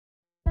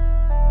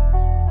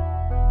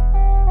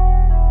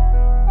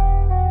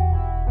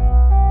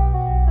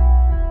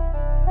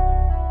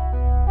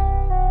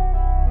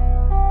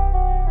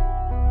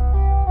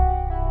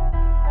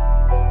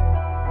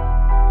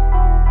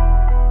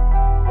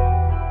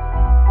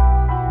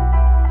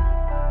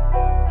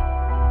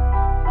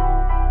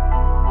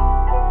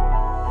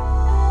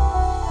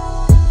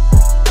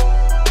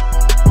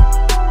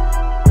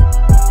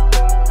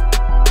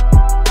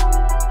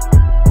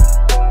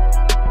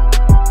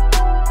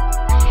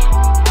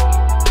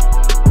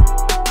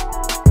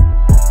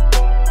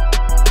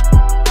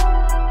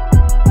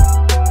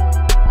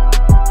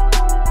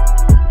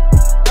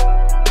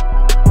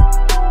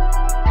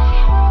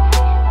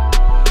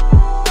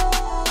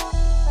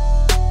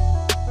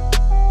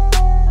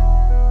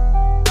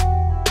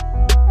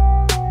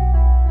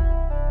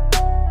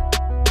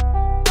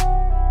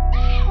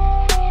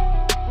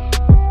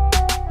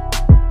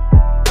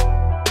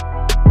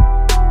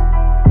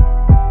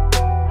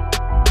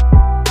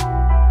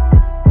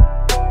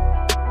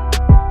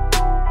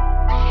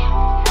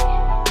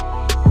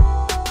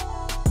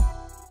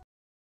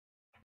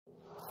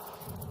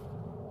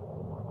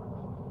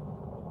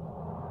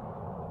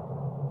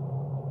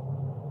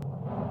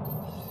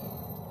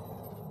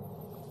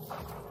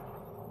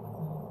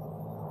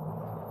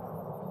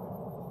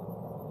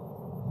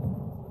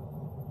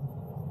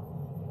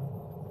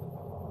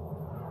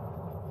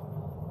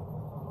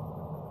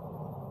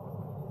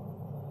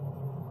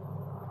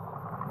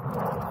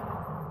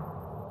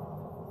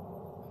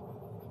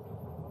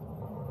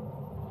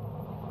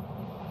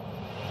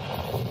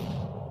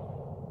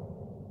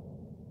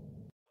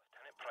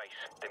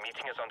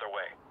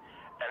underway.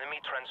 Enemy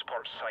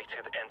transport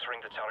sighted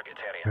entering the target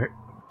area. Right.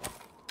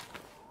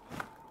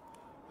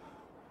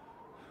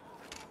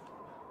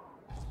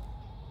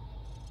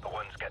 The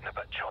one's getting a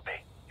bit choppy.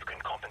 You can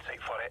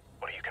compensate for it,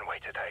 or you can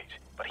wait it out.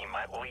 But he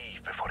might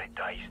leave before it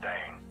dies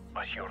down.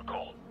 That's your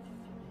goal.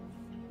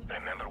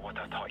 Remember what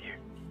I taught you.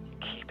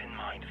 Keep in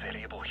mind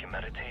variable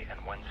humidity and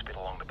wind speed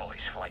along the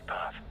bullet's flight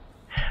path.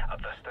 At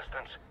this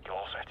distance, you'll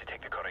also have to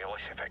take the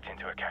Coriolis effect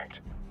into account.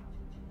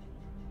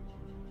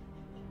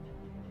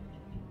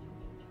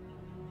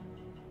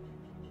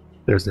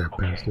 There's that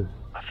Okay, bastard.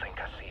 I think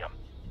I see him.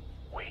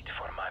 Wait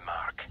for my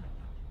mark.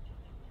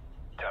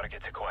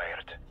 Target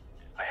acquired.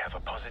 I have a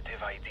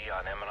positive ID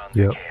on Imran's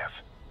Yep. cave.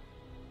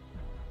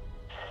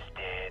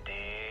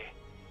 Steady.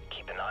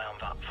 Keep an eye on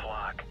that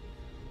flag.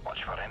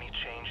 Watch for any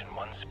change in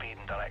wind speed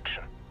and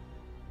direction.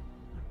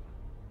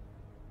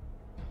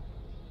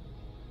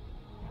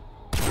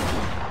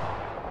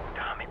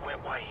 Damn, it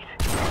went wide.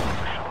 I should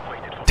have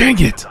waited for Dang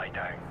the it! to die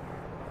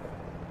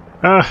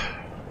down.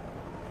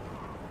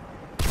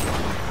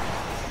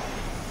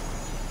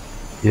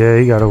 Yeah,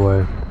 he got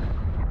away.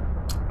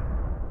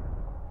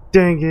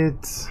 Dang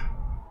it.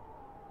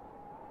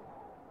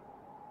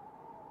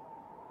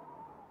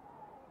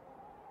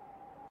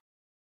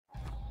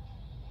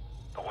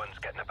 The wind's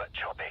getting a bit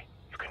choppy.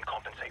 You can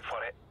compensate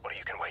for it, or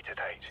you can wait it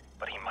out.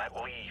 But he might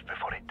leave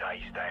before it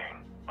dies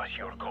down. That's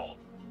your goal.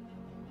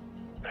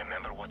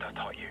 Remember what I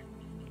taught you.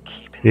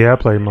 Keep in Yeah, I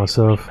mind played variable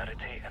myself.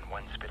 humidity and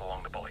wind speed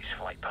along the bullet's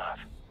flight path.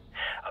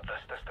 At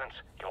this distance,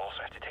 you'll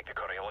also have to take the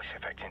Coriolis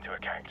effect into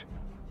account.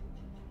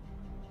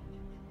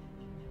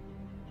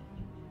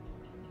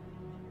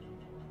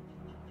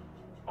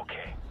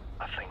 Okay,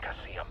 I think I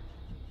see him.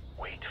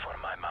 Wait for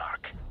my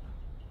mark.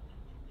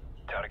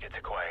 Target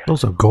acquired.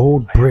 Those are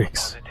gold I have a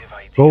bricks. positive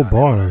ID Gold on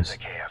bars. Imran's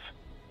cave.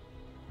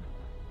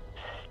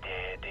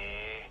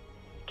 Steady.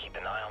 Keep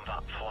an eye on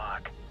that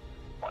flag.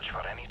 Watch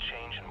for any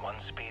change in wind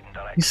speed and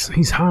direction.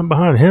 He's hiding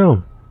behind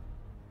him.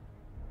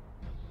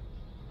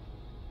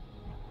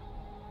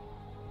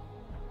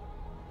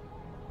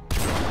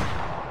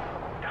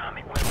 Damn,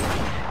 it went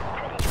right.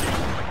 Probably should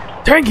have waited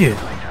for Dang the it!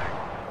 to die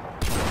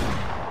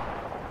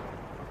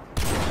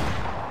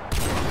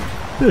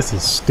down. This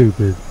is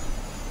stupid.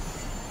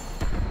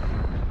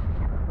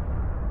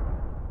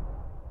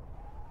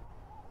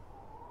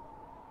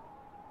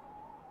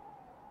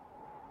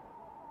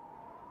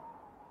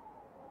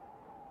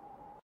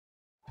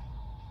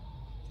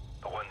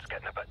 The wind's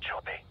getting a bit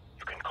choppy.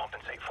 You can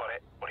compensate for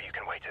it, or you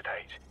can wait it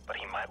out. But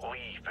he might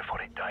leave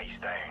before it dies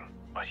down.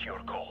 That's your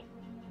goal.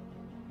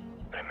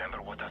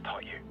 Remember what I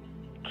taught you.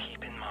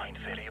 Keep in mind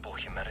variable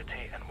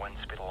humidity and wind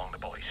speed along the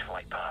bullet's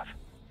flight path.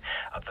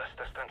 At this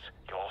distance,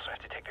 you'll also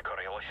have to take the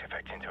Coriolis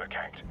effect into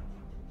account.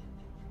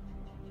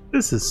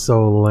 This is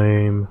so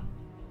lame.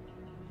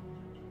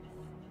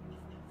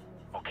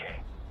 Okay,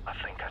 I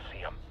think I see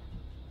him.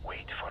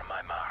 Wait for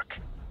my mark.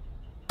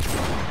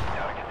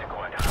 Target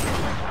acquired.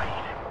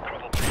 Wide.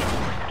 Probably should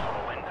have waited for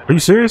the wind to Are you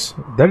serious?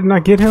 That did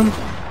not get him?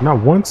 Not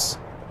once?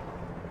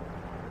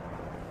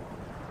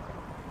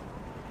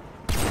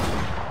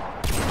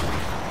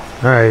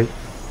 Alright.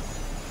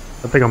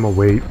 I think I'm gonna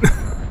wait.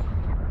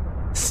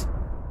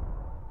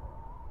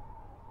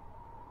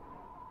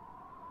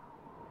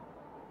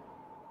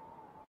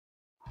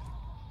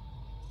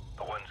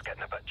 The wind's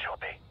getting a bit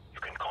choppy. You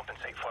can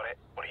compensate for it,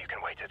 or you can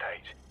wait it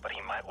out. But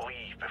he might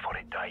leave before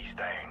it dies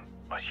down.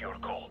 That's your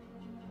goal.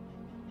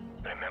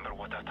 Remember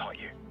what I taught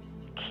you.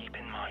 Keep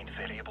in mind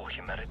variable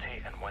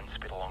humidity and wind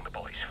speed along the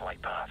bullet's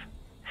flight path.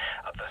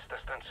 At this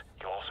distance,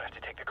 you'll also have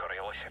to take the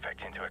Coriolis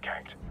effect into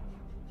account.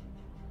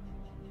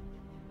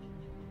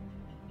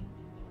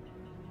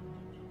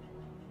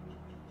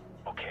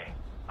 Okay,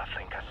 I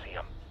think I see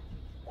him.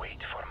 Wait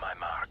for my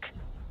mark.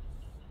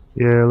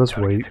 Yeah, let's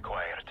Target wait.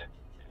 acquired.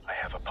 I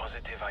have a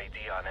positive ID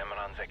on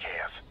Imran's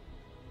cave.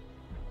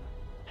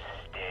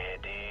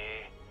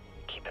 Steady.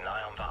 Keep an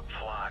eye on that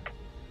flag.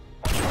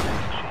 Watch for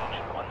any change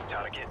in one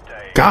target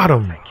down. Got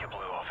him. I think you blew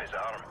off his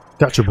arm.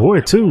 Got your boy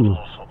too.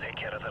 Will take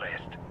care of the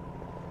rest.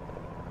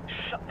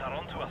 Shut that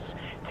onto us.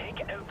 Take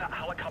out that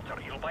helicopter.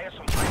 You'll buy us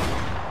some time.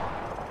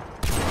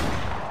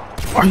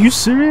 Are you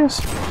serious?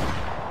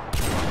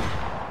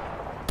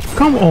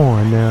 Come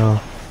on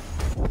now.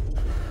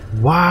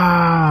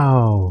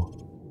 Wow.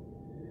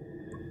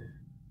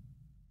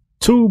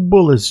 2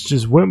 bullets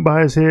just went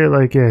by his head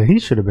like, yeah, he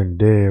should have been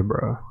dead,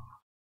 bro.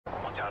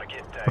 One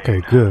target down.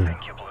 Okay, good. I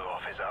think you blew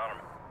off his arm.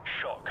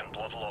 Shock and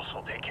blood loss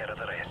will take care of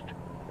the rest.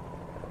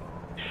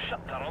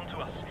 Shut that onto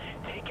us.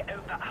 Take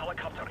out that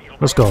helicopter. You'll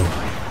Let's buy go. us some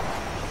time.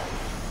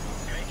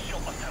 Great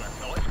shot, Lieutenant.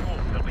 Now let's go.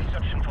 They'll be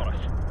searching for us.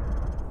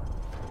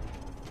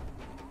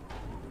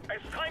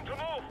 It's time to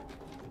move.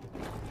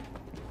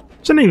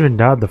 Shouldn't even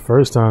died the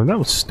first time. That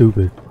was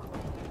stupid.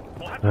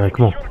 We'll have Alright, to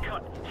come take on. a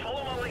shortcut.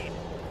 Follow my lead.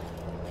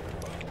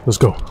 Let's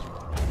go.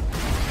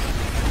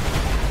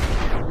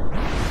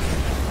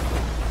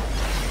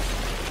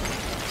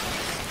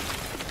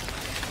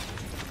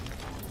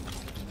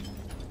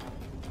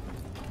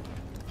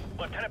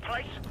 Lieutenant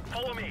Price,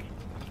 follow me.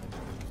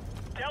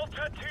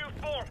 Delta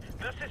 2-4,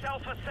 this is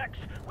Alpha 6.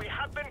 We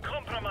have been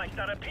compromised.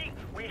 I repeat,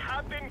 we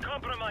have been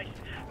compromised.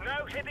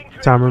 Now heading to...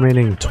 Time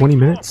remaining 20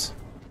 minutes.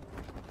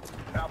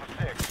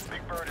 Alpha 6,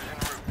 Big Bird is en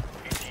route.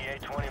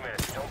 ETA 20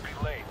 minutes. Don't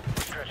be late.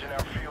 We're stretching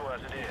our fuel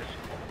as it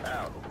is.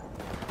 Out.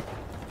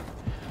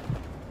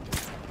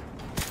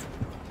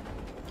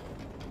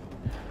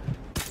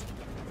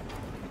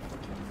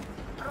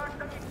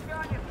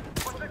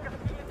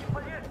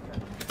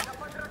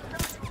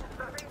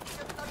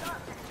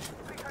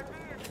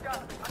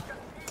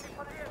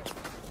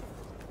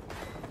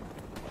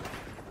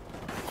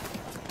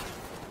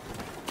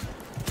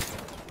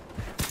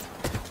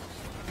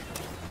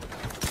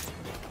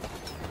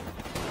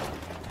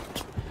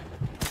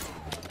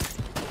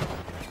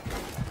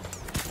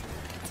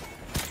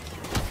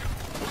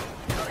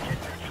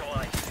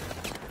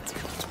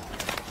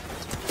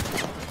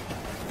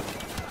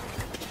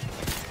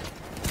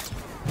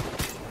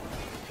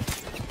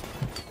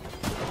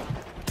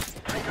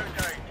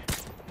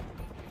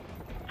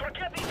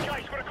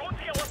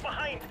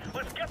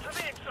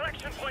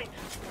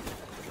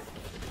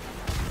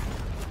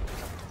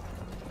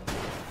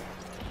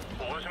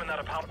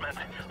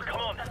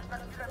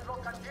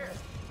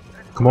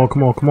 Come on,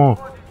 come on, come on.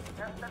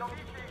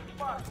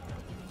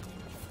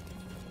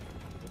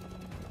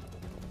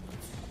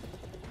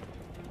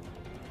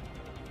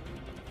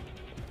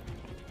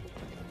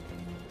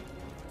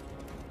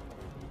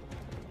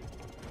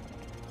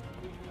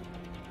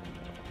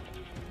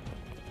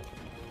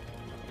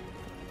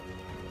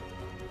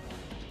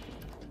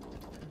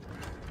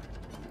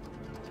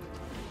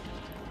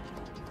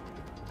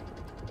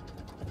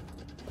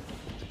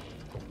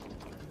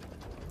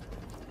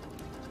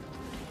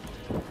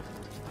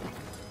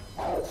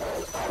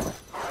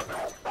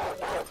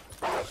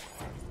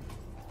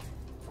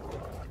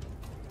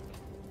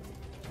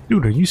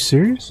 Dude, are you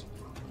serious?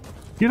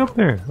 Get up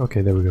there.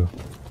 Okay, there we go.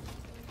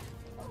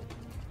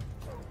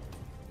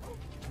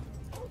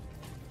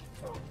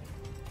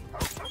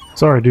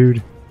 Sorry,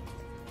 dude.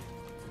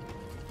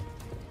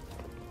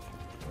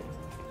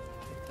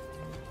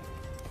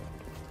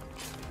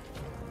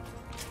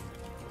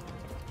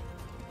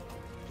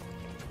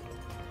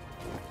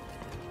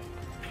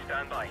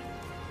 Stand by.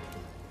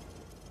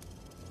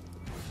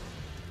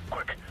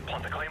 Quick,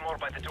 plant the claymore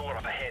by the door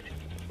up ahead.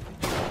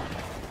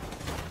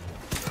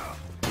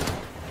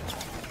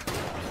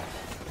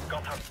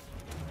 Got her.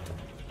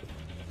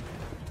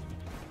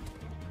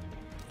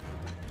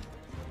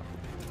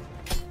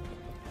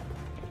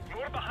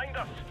 More behind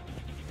us.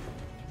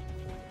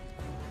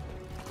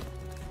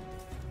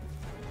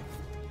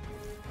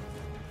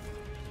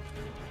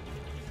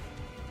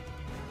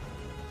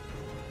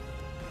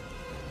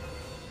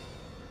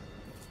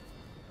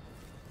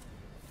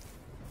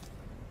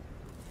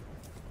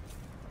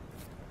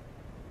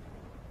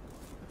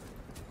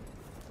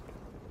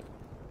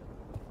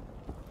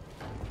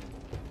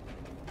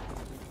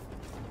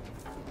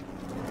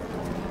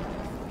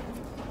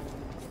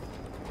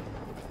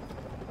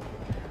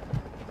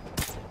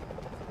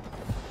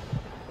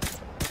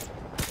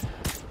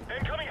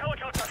 Incoming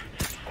helicopter!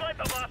 Snipe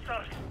the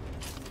bastard!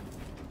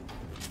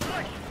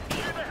 Right,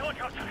 shoot the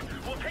helicopter!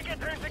 We'll take it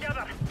down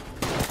together!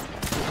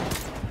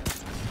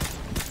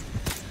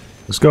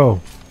 Let's go.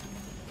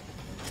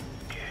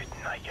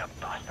 Good night, you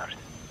bastard!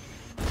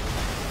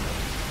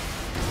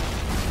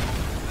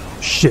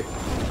 Shit.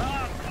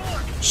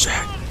 Shit.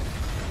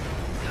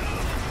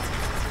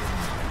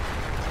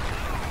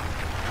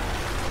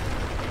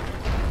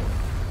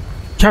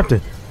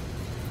 Captain.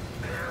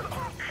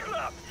 Oh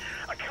crap!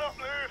 I can't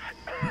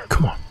move!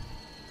 Come on.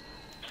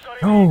 Sorry,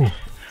 No. mate.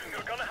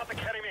 You're gonna have to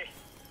carry me.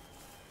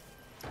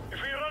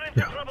 If we run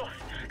into trouble,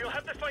 you'll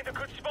have to find a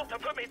good spot to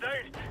put me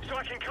down so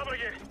I can cover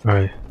you.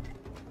 Alright.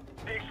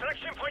 The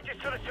extraction point is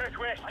to the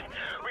southwest.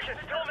 We can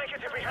still make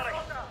it if we hurry.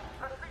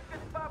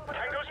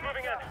 Tango's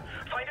moving in.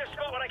 Find a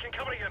spot where I can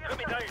cover you and put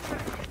me down.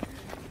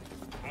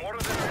 More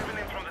of them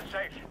moving in from the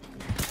south.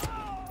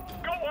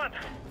 Got one!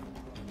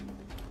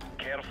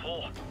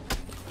 Careful.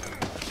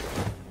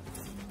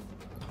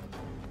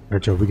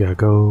 Alright, Joe, we gotta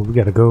go. We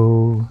gotta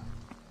go.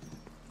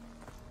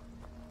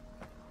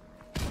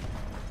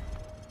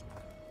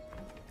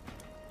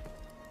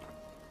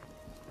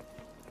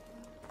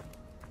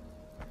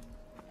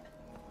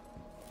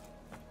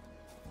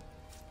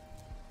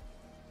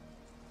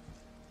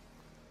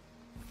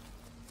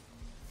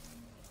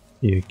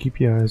 Yeah, keep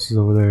your eyes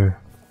over there.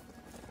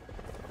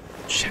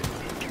 Shit.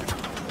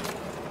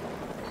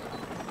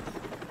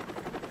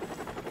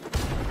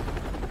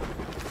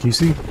 Do you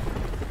see?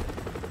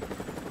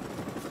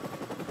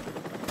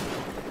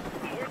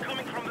 We're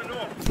coming from the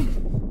north.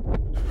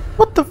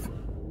 What the f—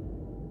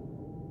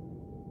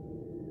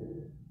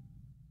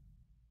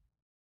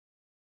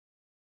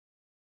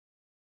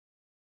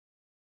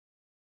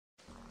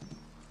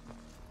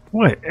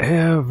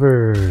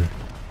 Whatever.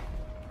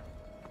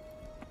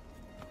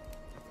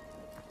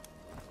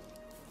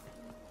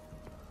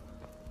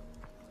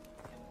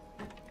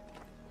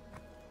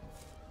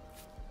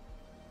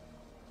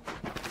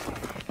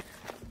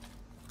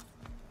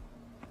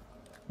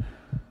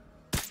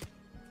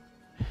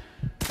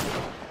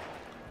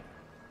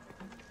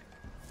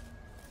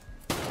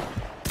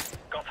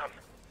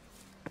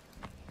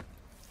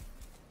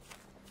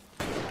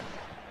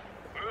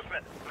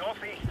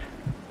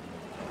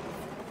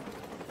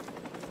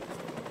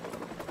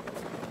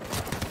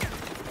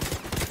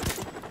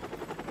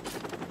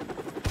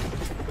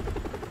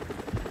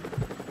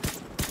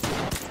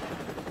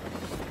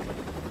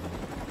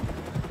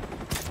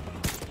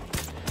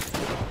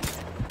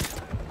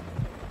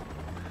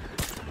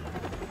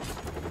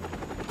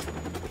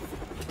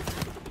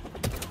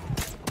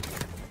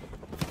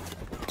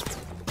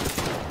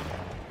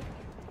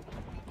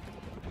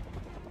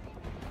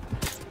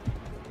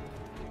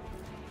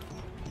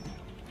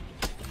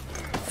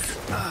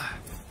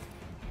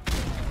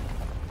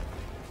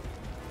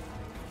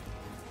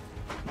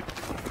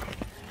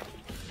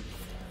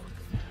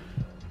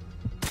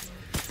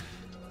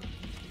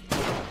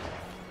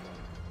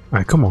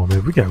 Alright, come on,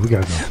 man. We gotta go.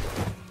 It's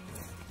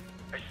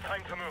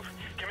time to move.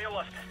 Give me a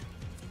lift.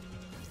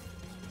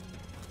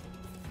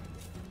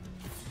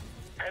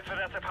 Head for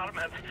that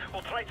apartment.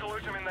 We'll try to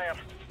lose him in there.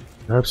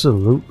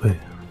 Absolutely.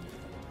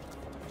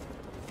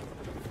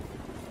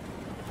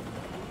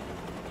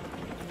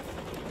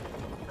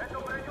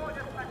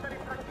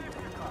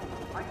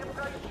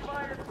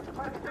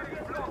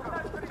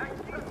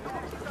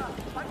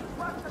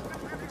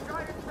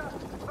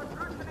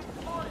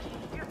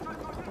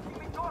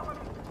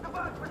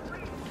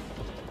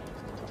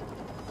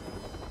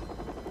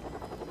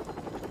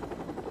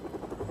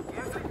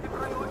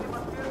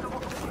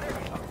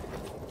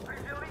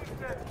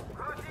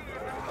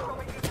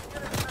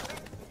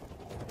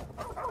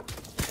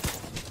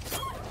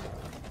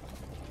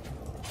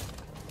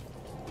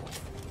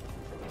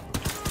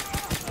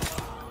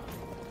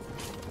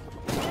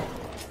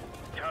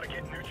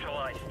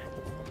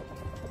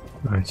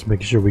 Alright, just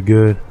making sure we're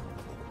good.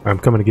 I'm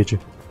coming to get you.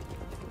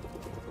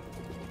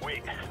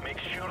 Wait, make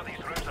sure these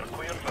rooms are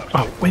clear first.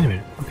 Oh, wait a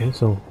minute. Okay,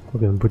 so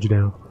we're gonna put you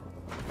down.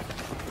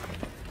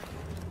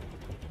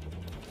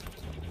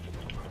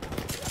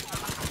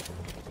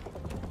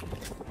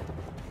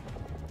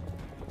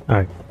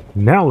 Alright,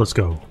 now let's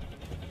go.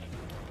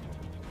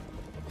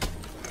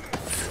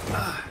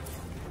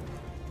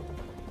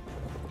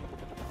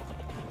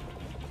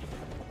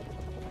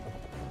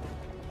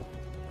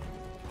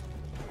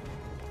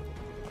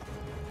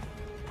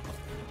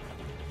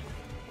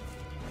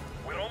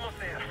 We're almost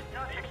there.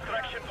 The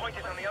extraction point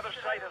is on the other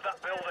side of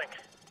that building.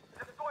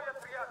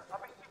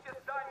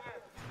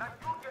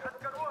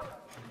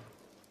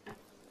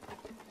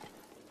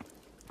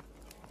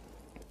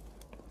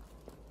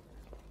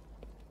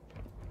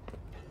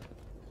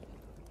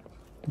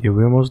 Yeah,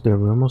 we're almost there.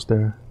 We're almost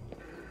there.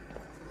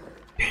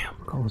 Damn,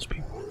 look at all those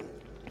people.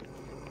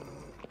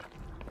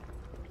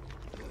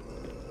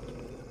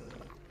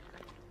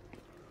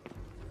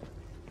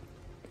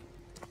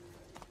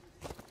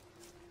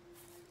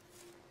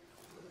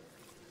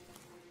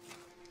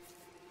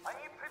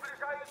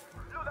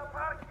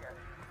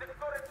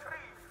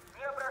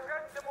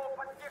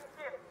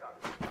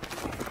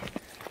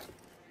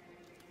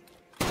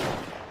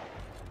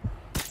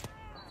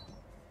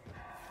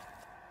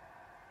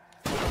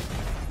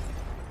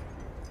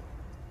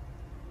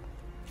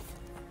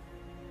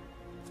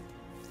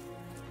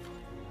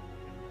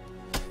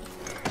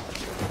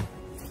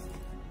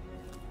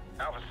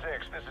 Alpha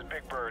 6, this is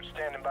Big Bird,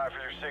 standing by for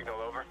your signal,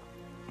 over.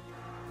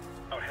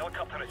 Our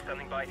helicopter is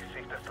standing by to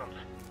safe distance.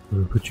 I'm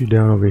gonna put you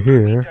down over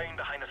here. Down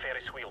behind the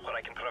Ferris wheel where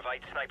I can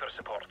provide sniper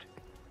support.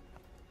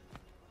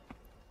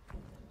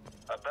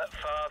 A bit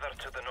farther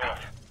to the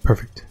north.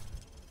 Perfect.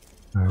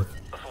 Alright,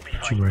 This will be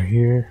put fine. you right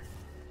here.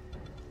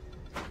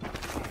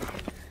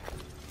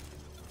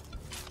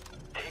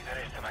 Take the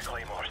rest of my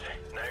claymores.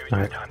 Now is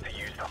Alright. the time to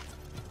use them.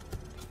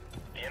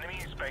 The enemy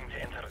is bound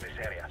to enter this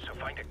area, so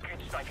find a good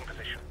sniping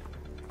position.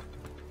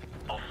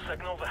 I'll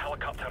signal the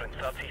helicopter in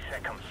 30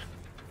 seconds.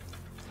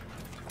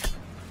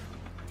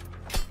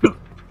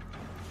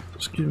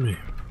 Excuse me.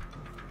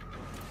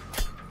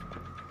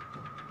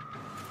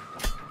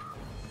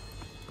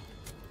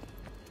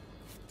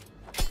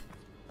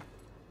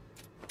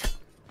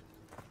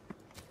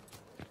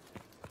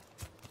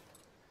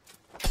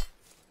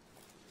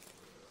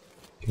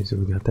 Okay, so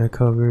we got that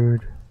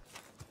covered.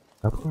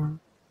 Up arm.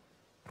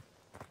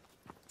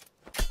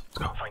 Let's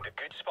go. Find a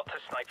good spot to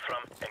snipe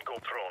from and go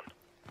prone.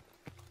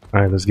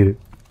 Alright, let's get it.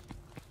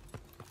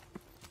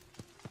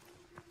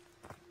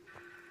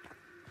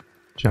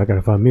 Shit, I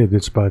gotta find me a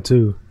good spot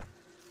too.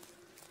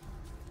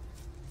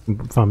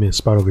 Find me a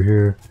spot over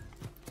here.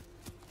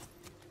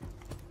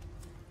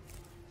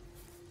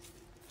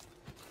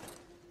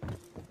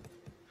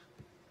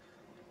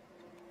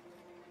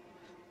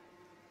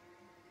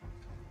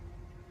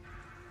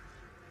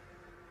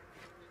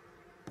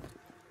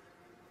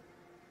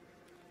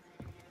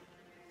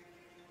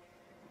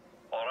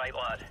 Alright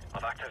lad,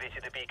 I've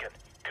activated the beacon.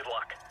 Good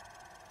luck.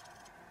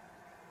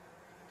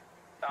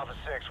 Alpha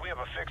 6, we have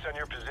a fix on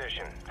your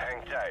position.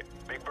 Hang tight.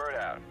 Big Bird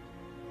out.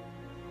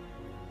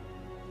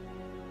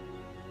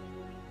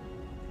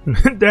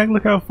 Dang,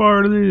 look how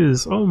far it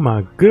is. Oh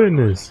my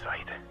goodness.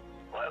 Right.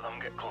 Let them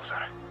get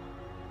closer.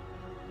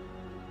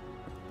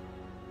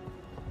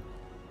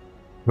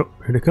 Oh,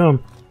 here they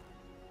come.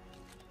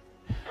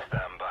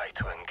 Stand by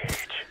to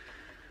engage.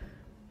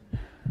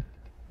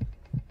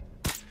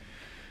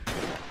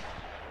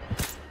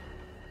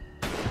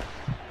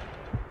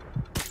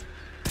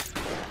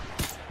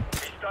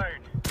 He's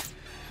down.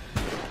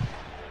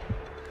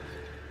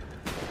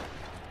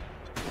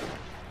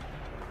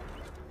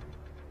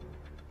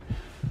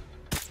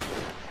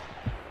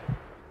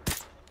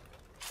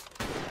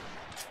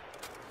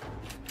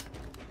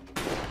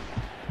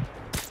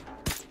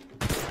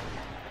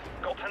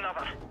 Got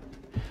another.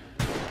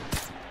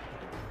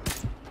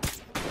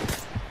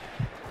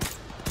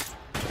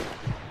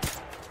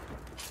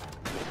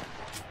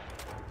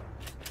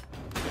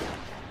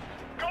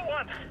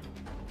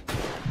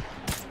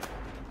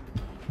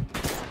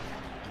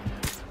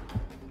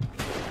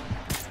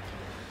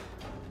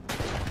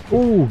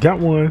 Ooh, got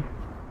one.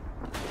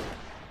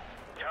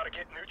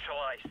 Target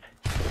neutralized.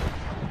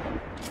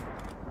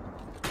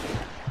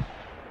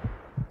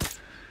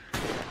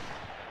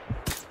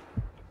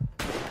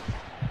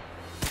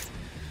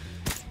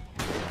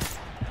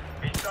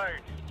 He's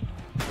down.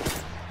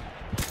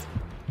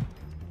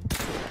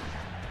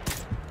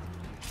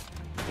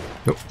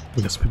 Nope,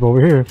 we got some people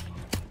over here.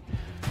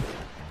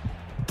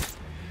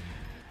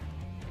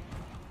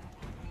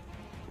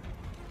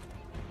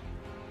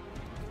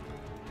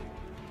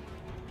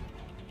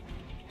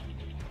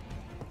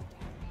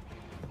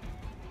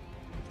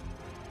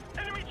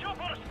 Enemy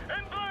choppers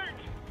inbound.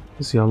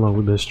 Let's see how long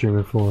we've been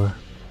streaming for.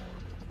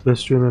 Been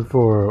streaming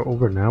for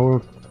over an hour,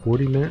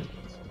 40 minutes.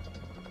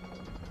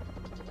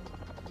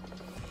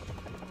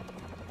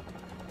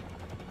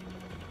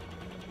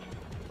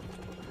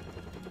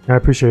 I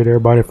appreciate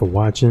everybody for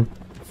watching.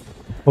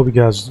 Hope you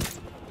guys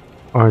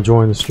are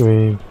enjoying the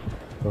stream.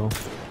 So,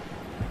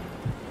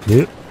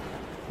 yep.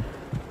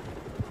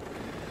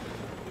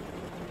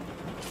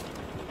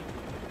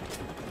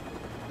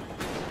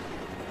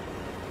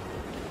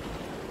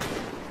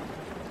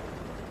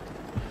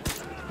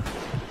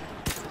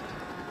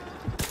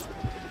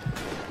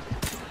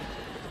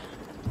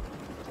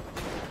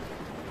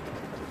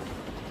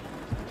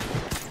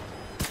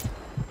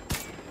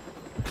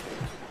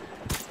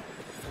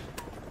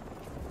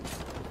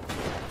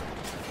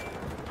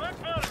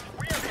 Blackbird,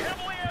 we are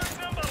heavily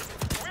outnumbered.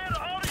 Where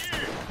are you?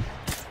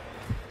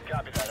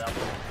 Copy that,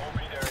 Alpha. We'll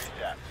be there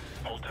ASAP.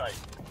 Hold tight.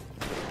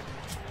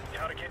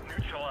 Target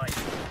neutralized.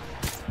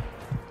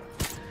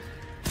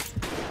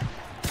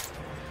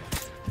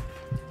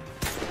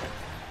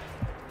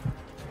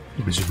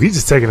 We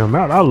just taking them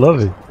out. I love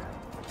it.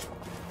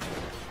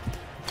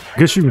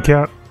 Good shooting,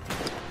 Cap.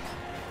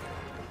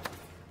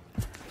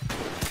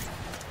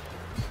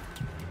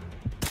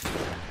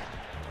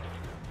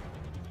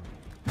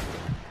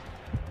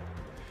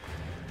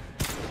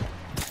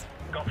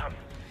 Got him.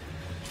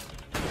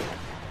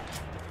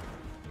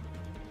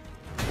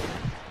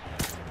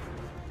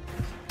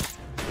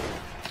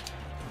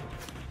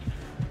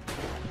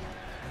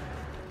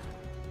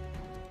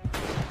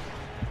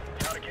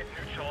 Target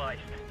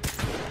neutralized.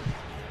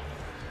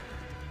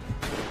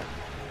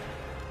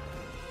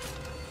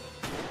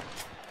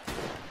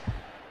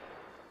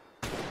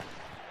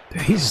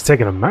 He's just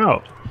taking them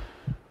out.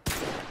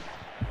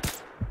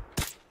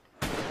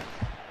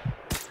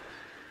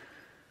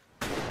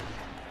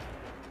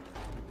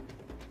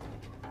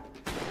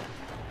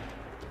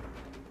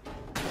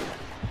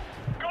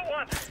 Got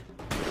one.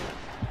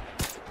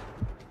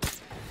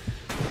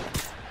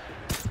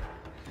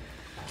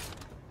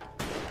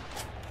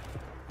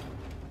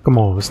 Come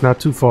on, it's not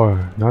too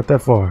far. Not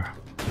that far.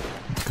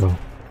 Let's go.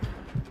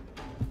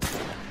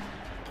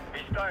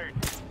 He's down.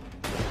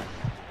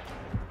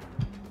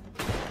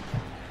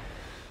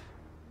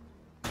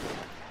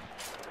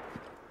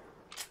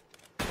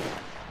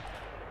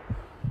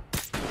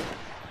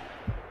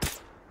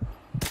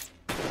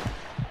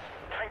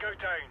 Tango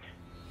down.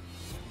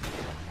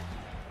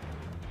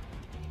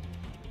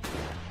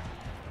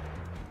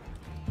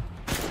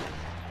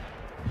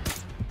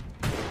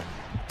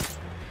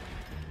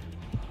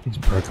 He's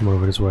probably come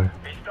over this way.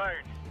 He's down.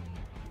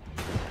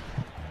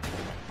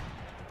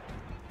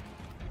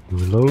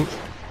 Reload.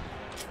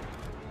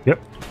 Yep.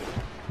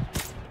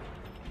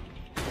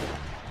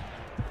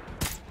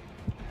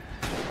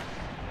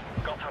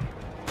 Got him.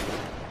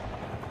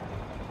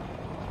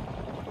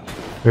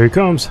 There he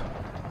comes.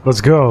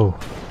 Let's go.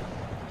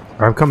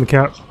 Alright, I'm coming,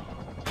 Cap.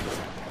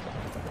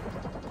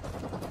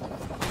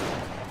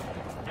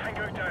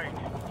 Tango down.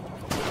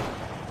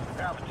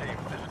 Alpha team,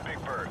 this is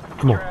Big Bird. Come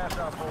Get on. your ass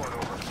on board,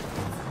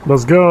 over.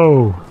 Let's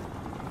go.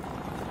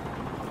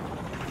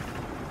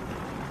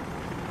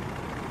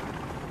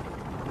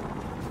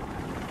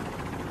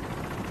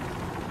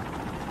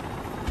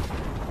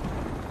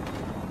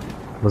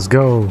 Let's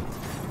go.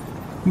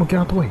 Come on, get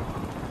out the way.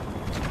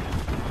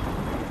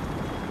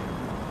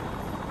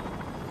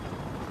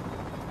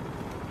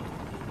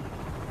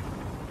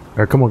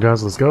 Alright, come on,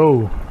 guys, let's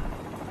go.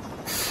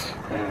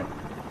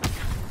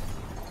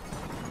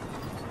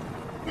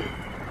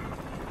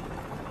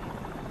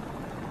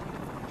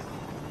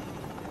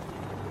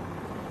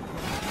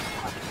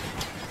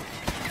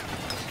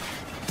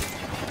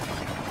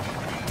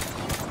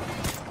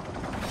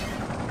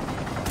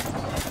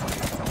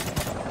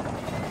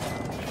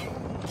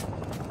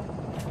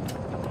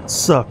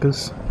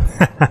 Suckers.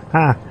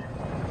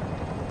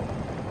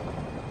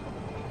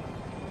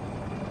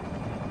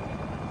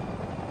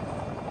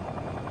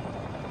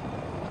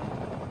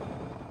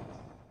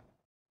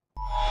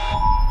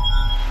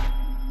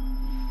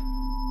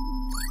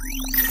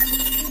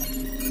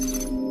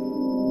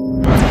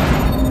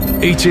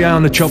 ETA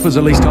on the chopper's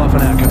at least half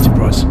an hour, Captain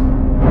Price.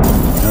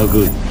 No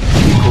good.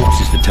 Few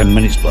corpses for 10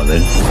 minutes by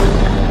then.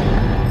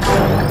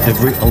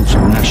 Every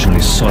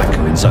ultra-nationalist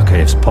psycho in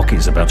Zakhaev's pocket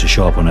is about to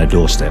show up on our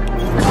doorstep,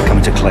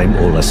 coming to claim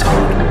all that's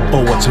hard.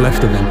 Or what's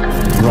left of them.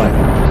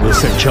 Right, we'll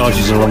set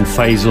charges along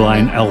phase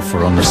line Alpha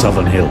on the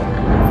southern hill,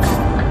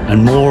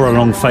 and more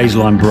along phase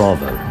line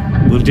Bravo.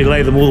 We'll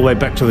delay them all the way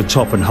back to the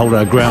top and hold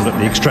our ground at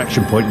the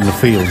extraction point in the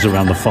fields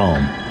around the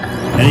farm.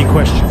 Any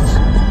questions?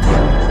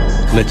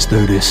 Let's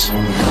do this.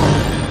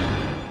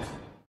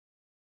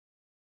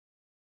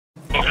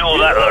 Ignore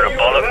that load of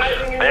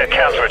bollocks. Their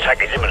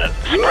counter-attack is imminent.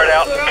 Spread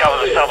out and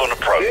cover the southern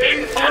approach.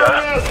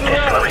 Sir,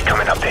 they're slowly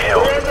coming up the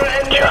hill.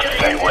 Just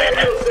say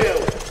when.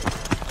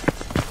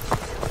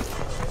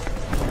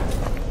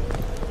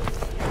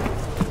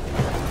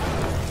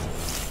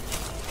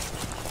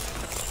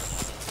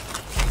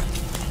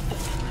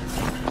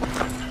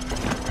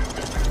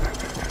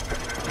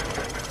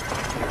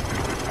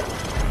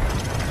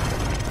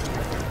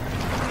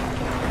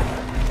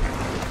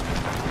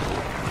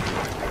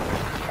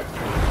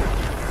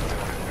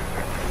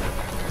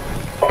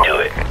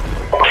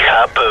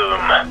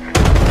 Kaboom!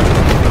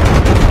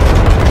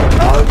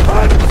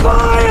 Open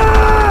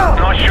fire!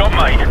 Nice shot,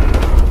 mate.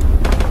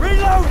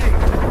 Reloading!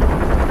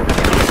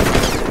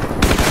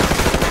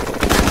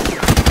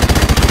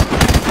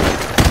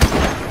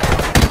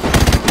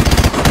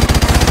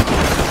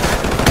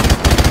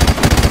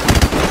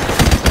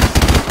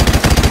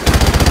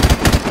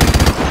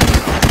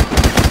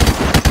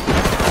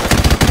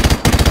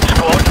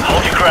 Squad,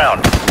 hold your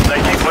ground.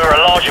 They think we're a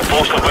larger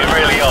force than we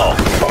really are.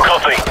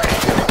 Copy.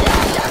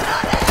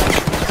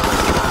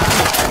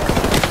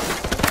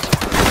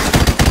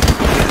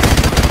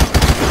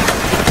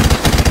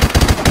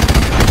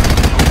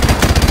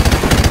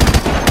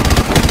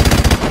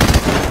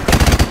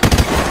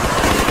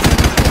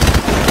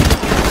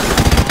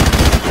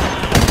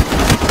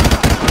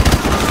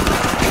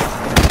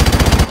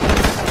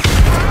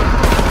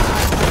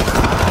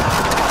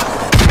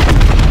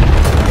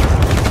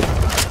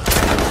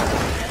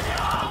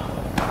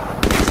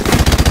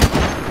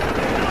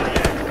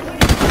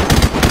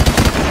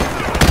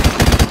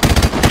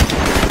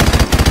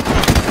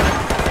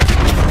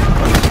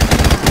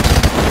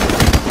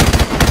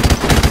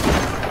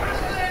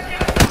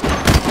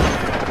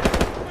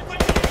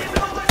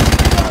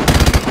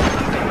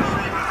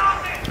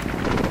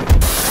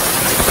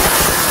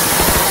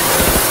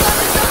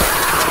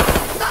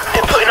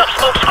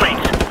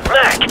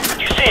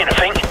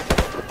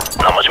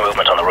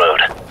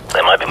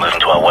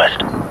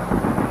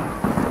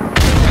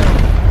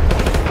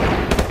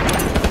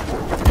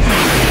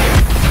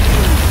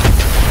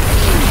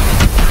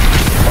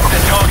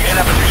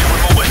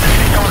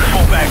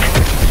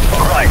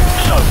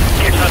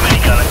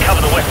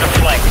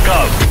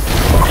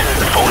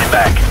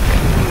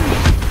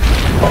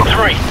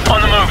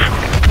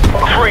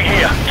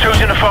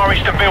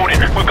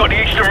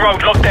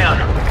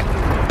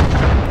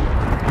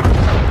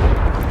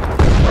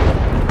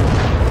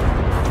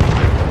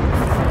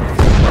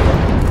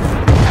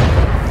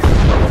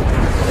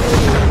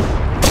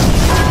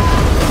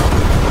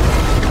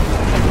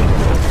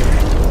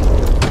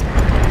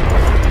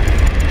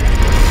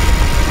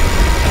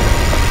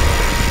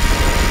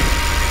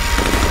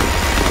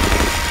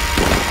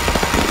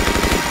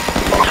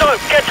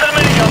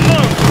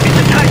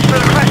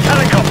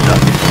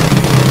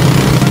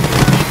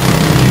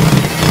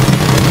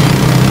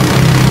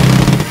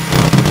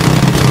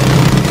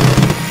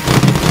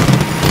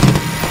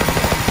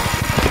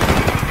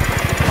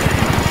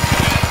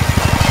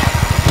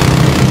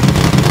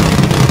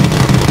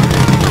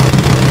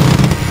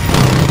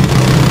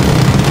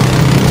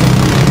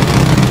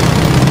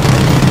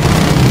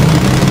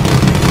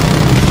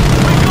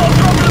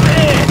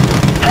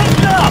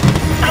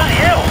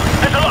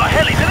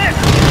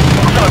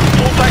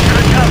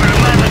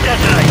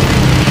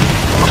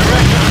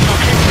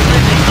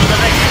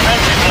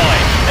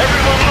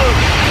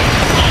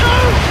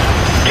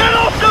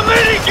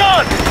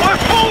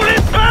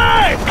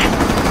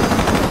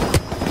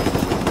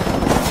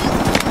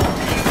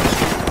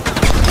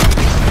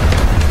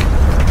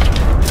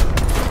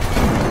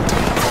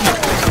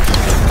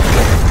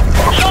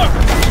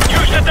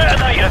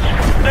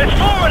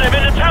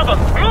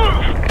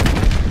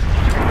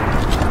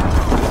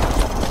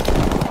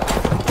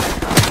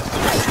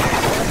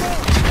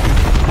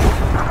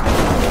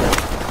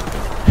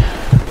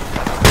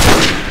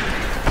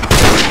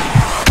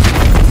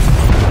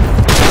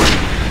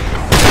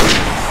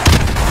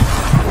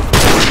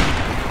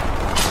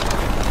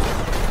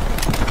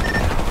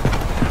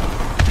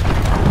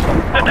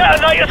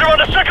 Detonators are on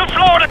the second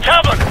floor of the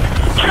tavern!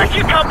 Check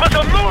your compass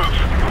and move!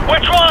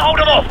 We're trying to hold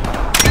them off!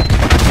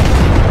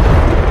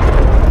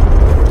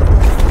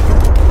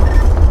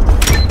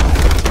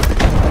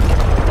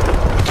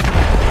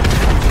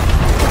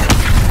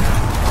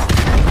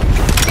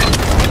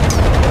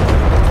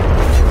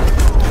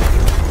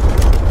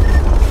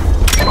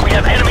 We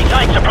have enemy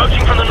tanks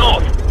approaching from the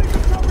north.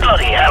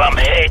 Bloody hell, I'm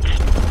hit!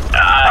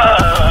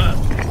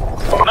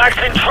 Mac's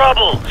in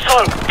trouble,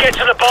 so get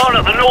to the barn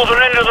at the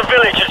northern end of the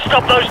village and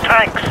stop those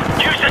tanks.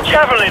 Use the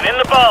javelin in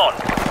the barn.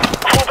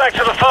 Crawl back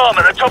to the farm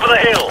at the top of the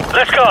hill.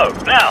 Let's go,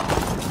 now.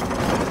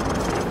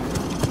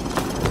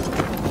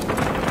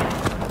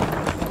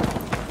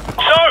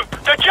 So,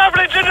 the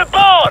javelin's in the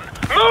barn!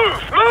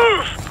 Move,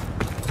 move!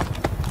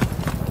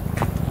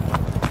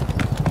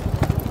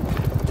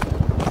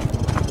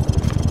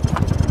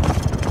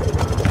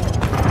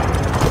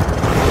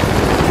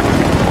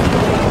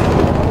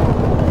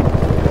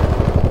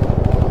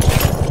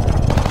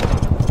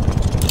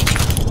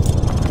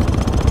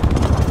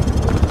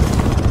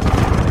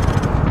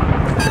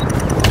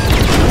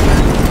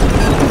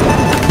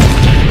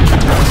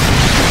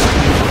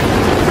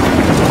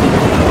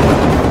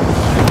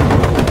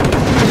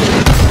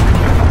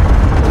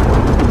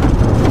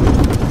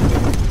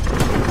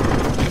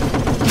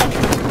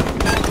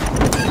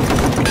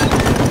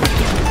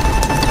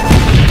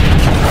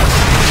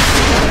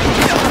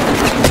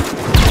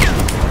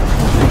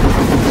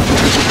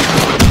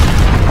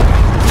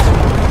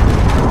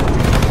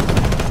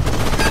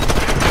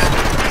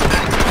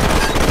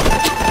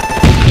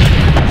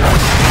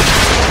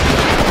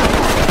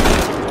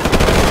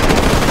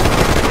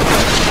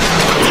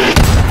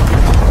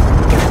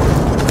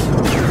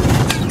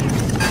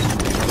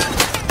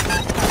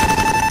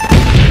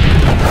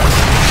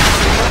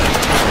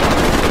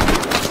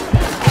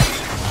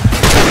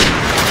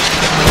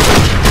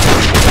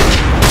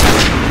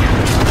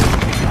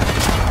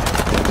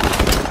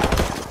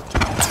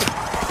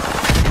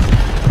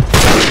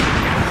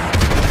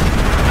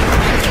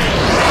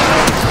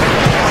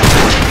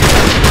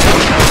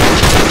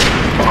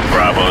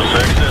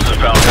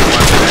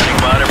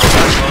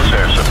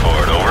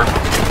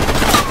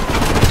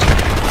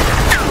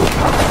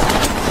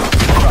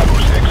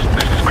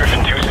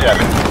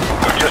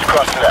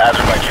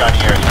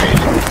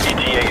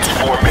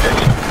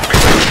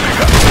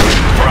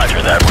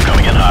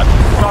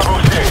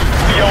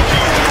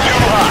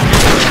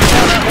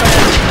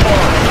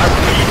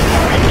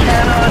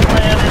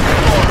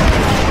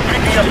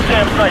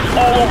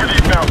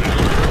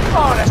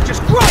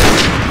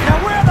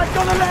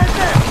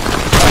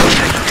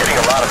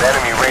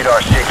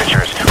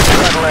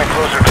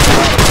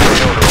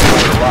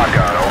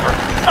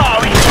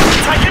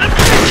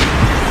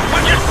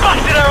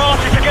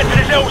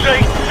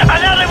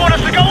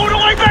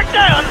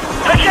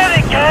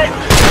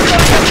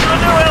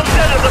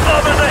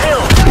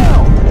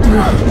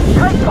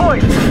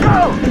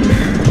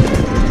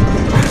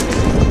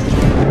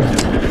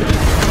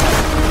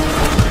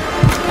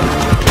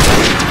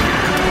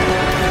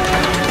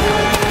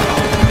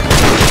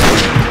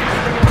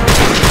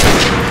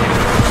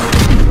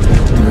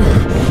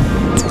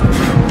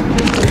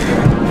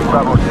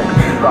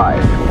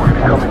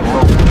 coming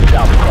low from the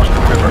south across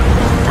the river.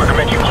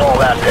 Recommend you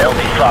haul ass to LT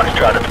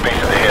Foxtrot at the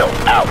base of the hill.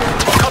 Out.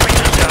 Copy,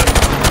 Lieutenant.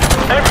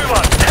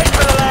 Everyone, head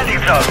for the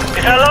landing zone.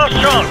 It's our last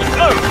chance.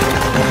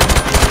 Move!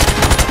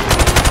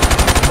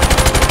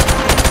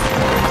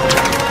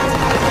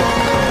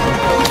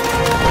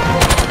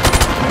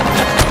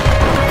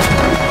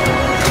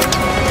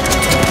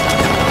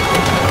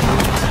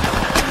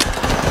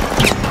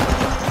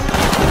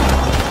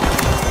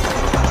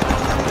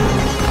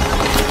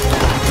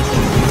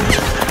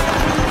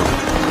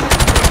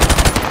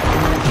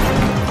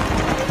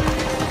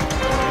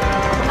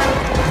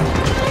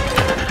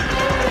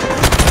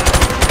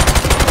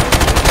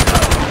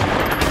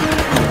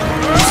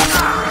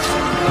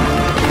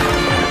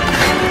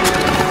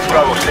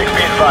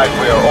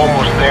 We are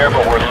almost there,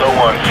 but we're low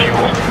on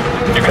fuel.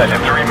 You guys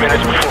have 3 minutes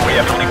before we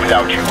have to leave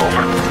without you,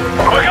 over.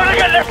 We're gonna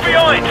get left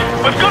behind!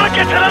 We've gotta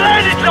get to the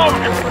landing zone!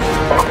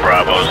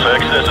 Bravo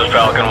 6, this is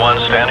Falcon 1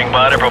 standing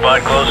by to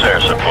provide close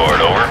air support,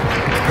 over.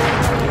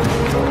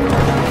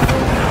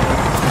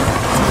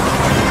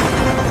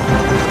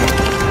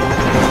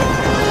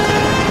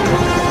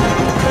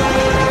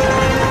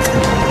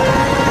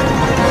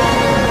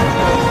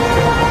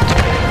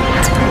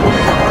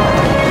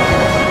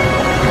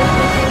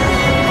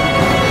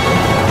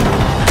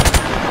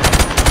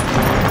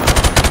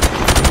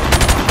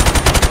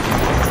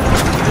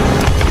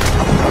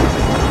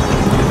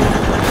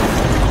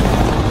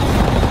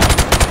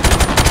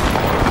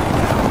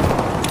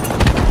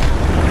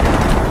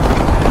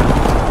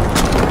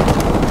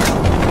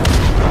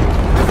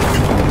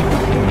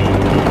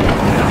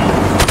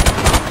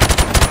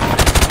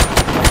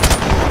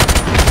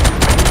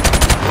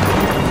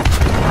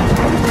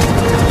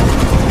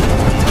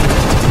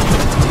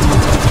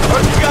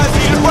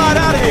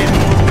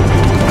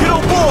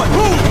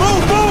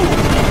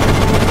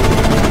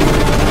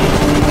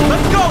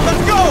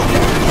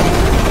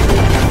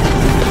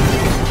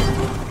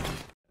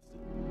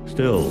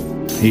 Still,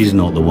 he's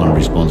not the one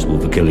responsible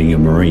for killing your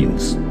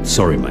Marines.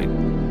 Sorry, mate.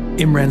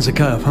 Imran's a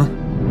curve, huh?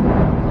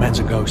 Man's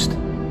a ghost.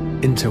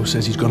 Intel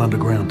says he's gone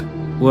underground.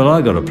 Well,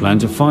 I got a plan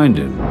to find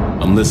him.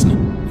 I'm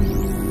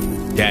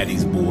listening.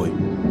 Daddy's boy.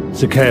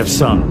 Zakhaev's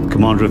son,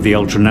 commander of the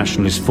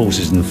ultranationalist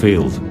forces in the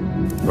field.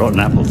 Rotten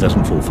apple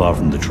doesn't fall far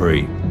from the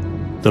tree.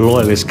 The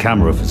loyalist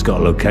Kamarov has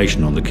got a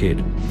location on the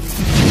kid.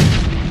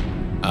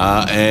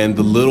 And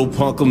the little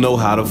punk'll know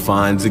how to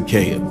find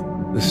Zakhaev.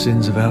 The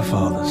sins of our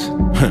fathers.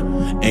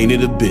 Ain't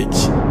it a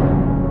bitch?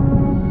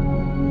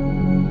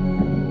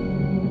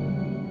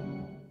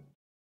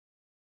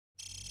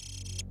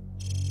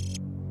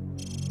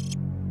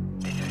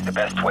 This is the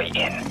best way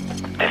in.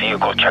 The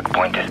vehicle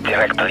checkpoint is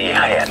directly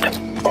ahead.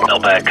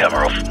 Not bad,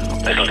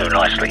 Kamarov. This'll do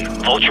nicely.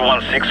 Vulture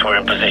 1-6, we're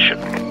in position.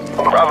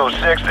 Bravo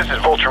 6, this is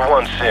Vulture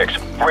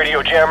 1-6.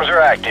 Radio jammers are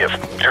active.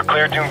 You're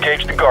cleared to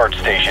engage the guard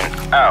station.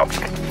 Out.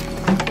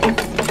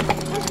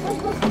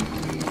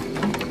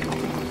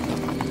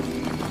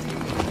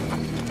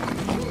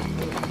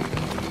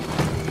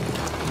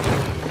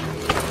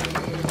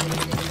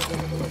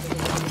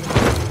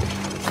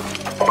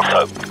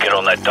 So, get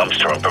on that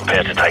dumpster and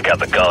prepare to take out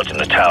the guards in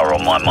the tower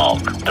on my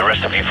mark. The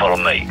rest of you follow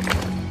me.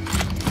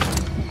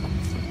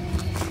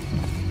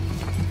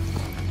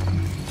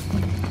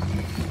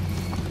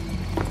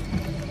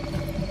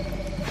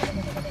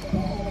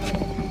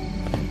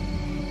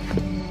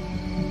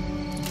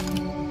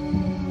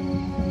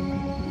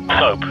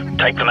 Soap,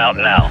 take them out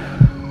now.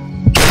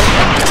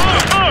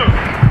 Move,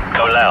 move!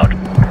 Go loud.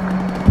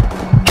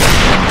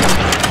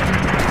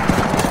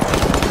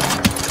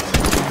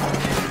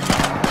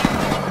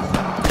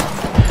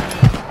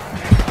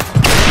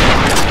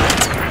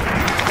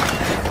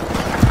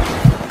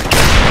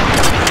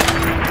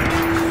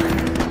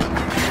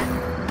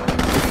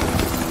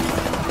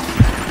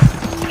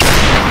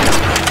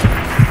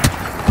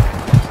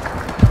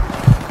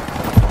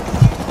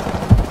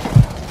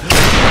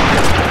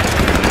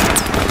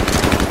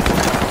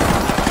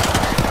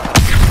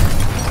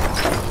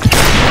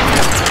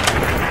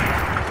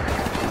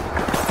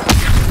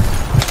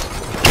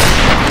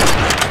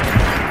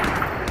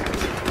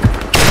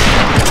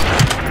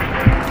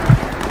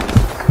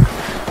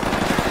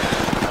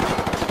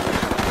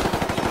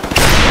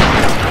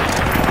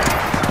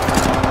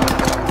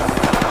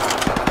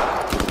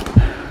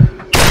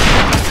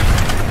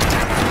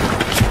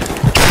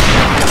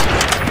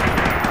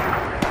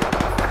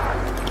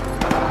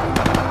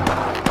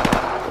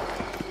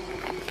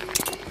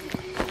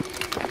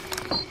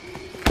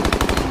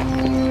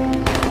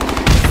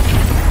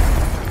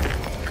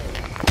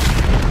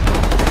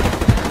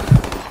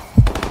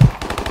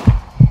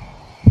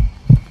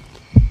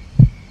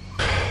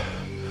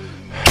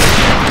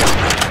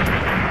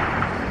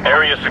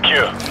 Area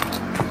secure.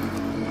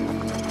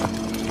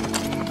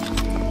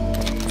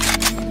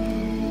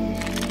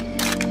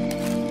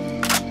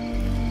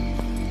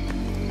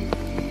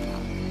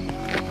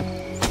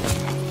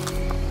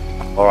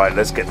 All right,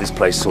 let's get this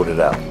place sorted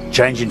out.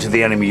 Change into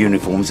the enemy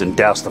uniforms and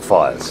douse the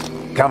fires.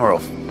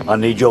 Kamarov, I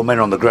need your men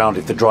on the ground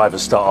if the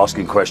drivers start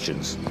asking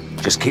questions.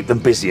 Just keep them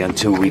busy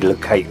until we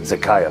locate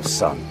Zakhaev's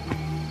son.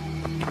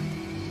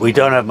 We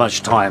don't have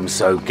much time,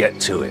 so get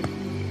to it.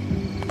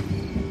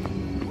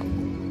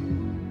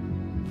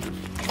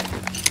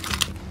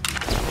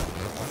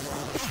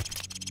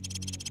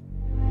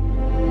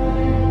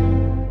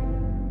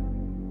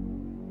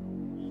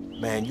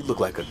 Man, you look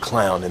like a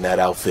clown in that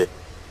outfit.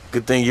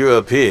 Good thing you're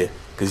up here,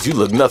 because you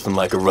look nothing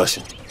like a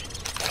Russian.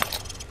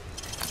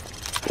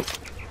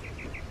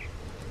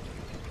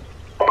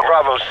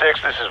 Bravo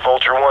 6, this is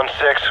Vulture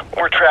 1-6.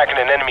 We're tracking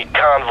an enemy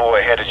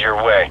convoy headed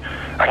your way.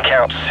 I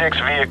count 6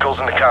 vehicles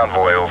in the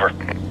convoy, over.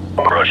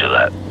 Roger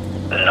that.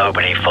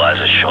 Nobody fires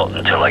a shot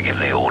until I give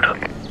the order.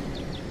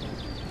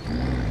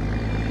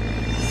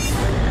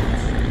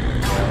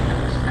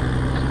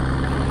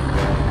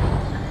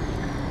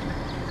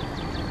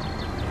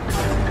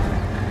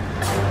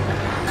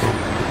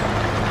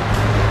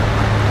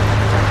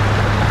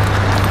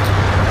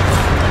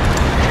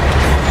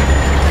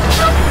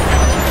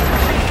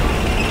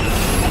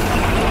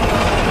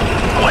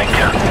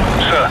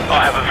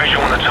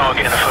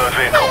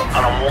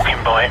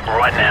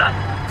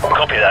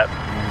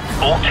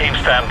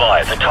 Stand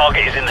by. The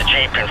target is in the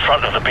Jeep in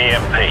front of the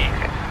BMP.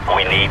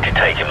 We need to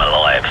take him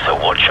alive, so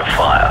watch your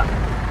fire.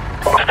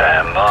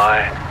 Stand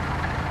by.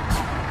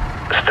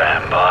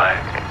 Stand by.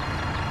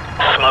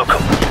 Smoke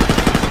him.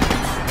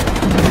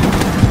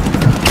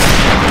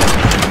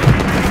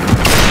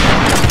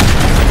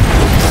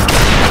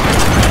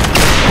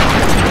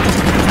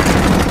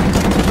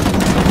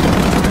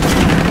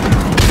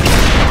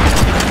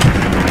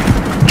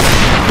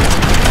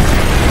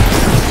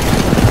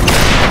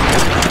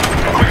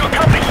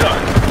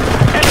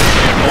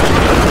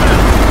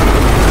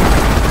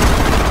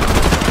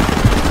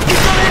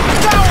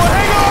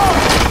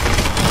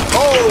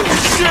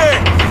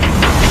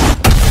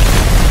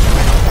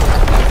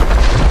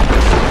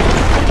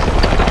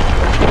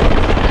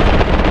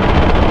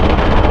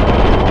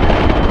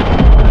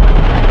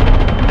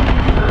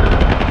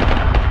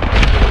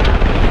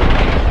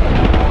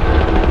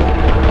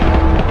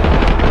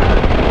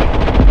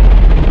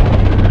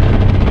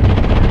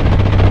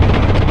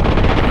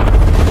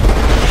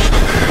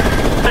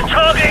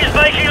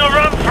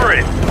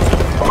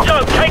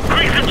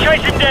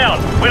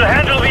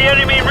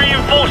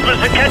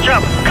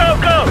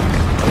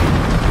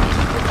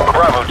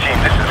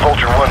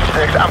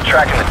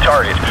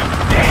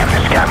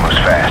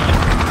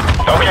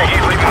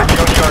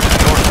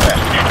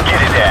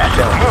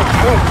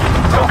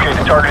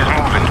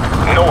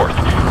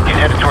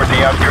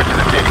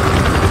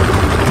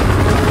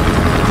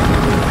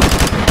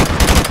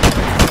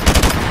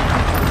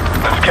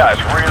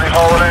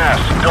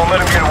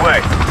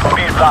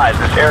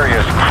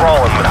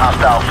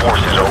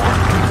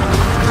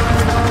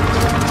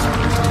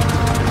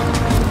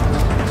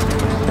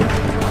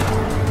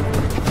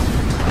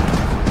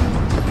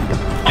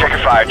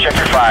 Check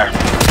your fire. We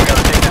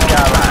gotta take this guy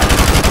alive.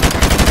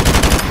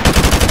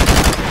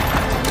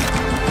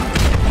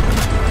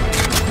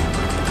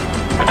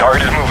 The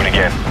target is moving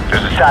again.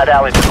 There's a side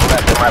alley to the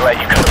left that might let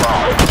you cut him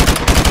off.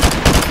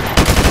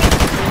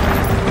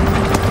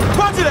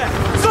 Roger that!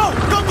 So,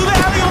 go through the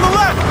alley on the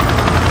left!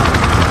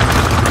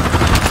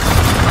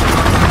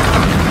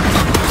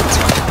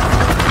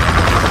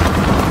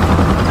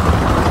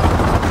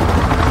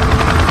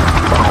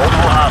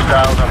 Multiple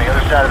hostiles on the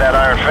other side of that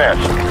iron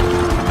fence.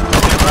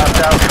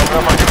 Hostiles coming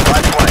up on your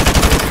right flank.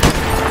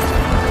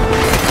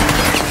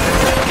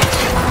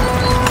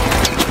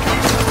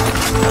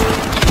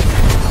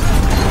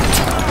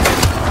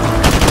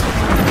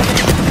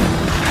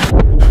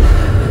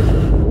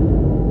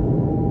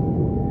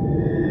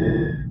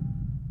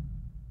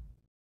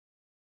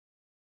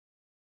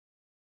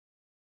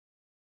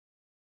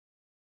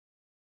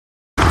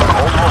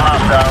 Multiple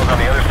hostiles on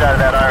the other side of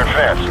that iron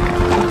fence.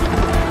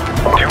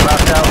 2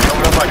 hostiles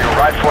coming up on your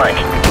right flank.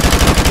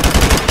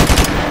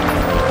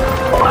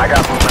 I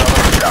got movement on the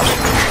rooftop.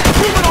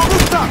 Movement on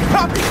rooftop!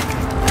 Copy!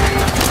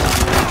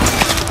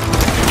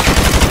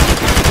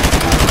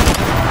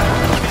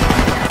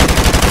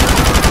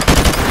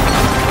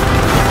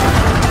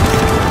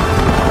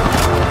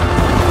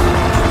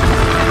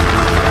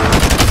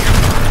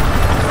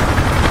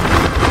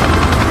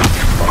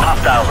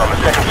 Hostiles on the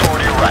second floor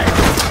to your right.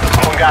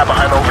 One guy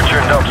behind the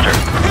overturned dumpster.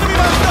 Enemy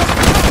by the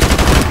dumpster!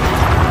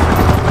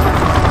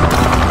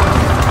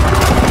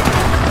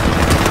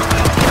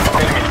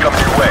 Enemies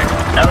coming your way.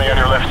 Alley on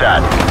your left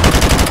side.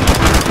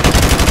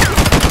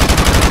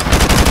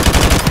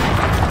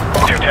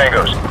 2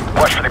 tangos.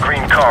 Watch for the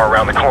green car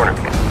around the corner.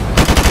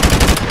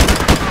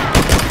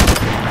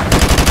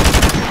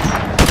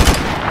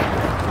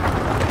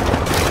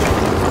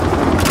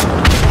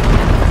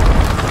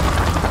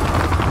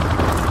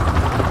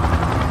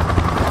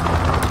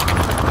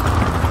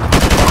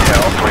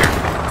 Yeah, all clear.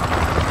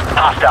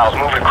 Hostiles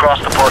moving across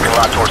the parking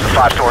lot towards the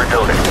 5-story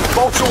building.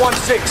 Vulture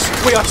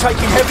 1-6, we are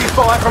taking heavy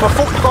fire from a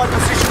fortified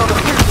position on the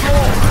 5th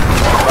floor.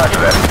 Roger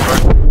that.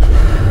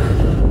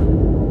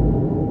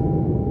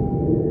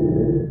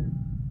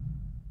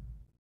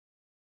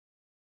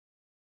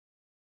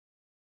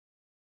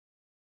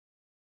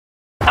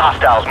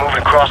 Hostiles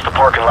moving across the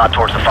parking lot lot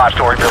towards the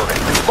 5-story building.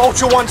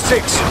 Vulture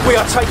 1-6, we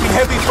are taking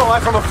heavy fire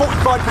from a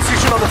fortified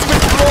position on the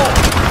 5th floor.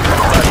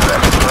 Roger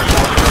that. First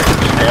one's free.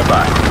 Stand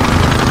by.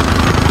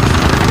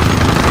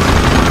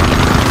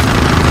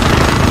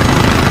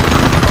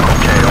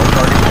 Okay, all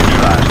targets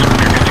neutralized.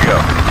 You're good to go.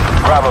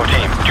 Bravo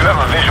team, do you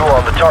have a visual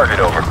on the target,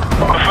 over?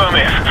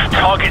 Affirmative.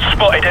 Target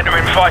spotted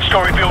entering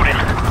 5-story building.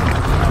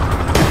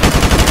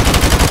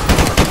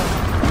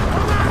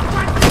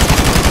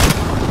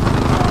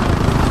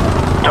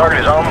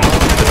 Target is on the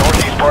move in the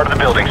northeast part of the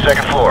building,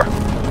 2nd floor.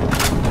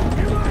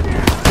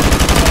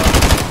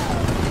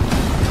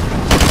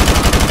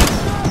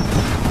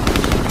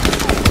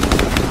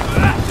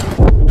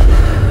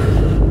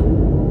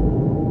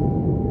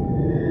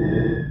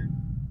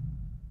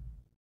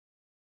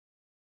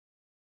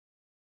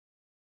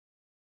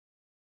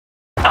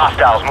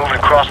 Hostiles moving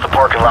across the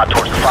parking lot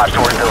towards the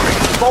 5-story building.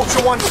 Vulture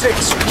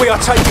 1-6, we are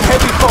taking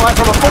heavy fire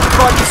from a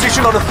fortified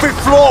position on the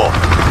 5th floor.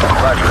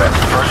 Roger that.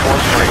 First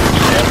one's free.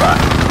 Stand by.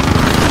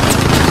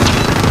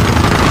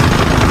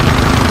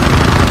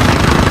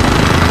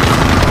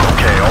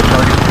 Okay, all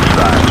targets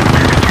neutralized. You're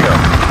good to go.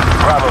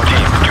 Bravo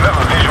team, do you have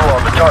a visual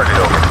on the target,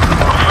 over?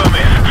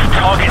 Affirmative.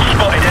 Target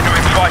spotted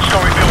entering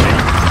 5-story building.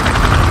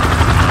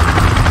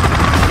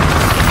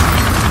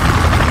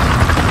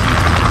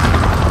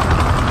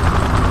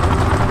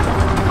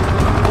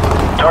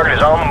 Target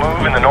is on the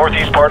move in the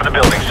northeast part of the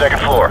building, 2nd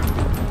floor.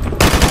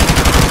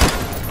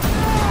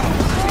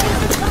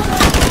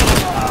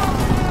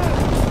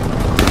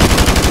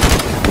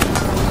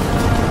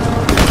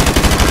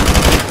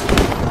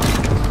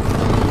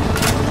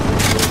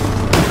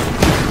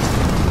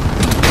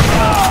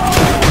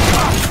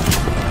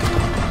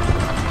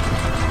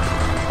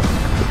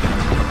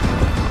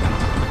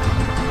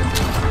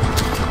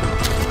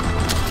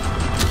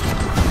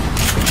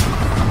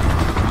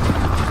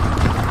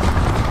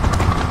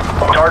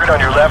 Target on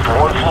your left,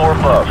 1 floor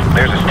above.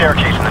 There's a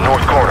staircase in the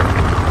north corner.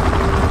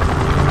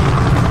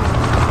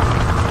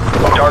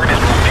 Target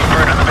has moved deeper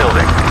into the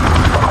building.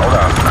 Hold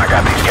on, I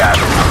got these guys.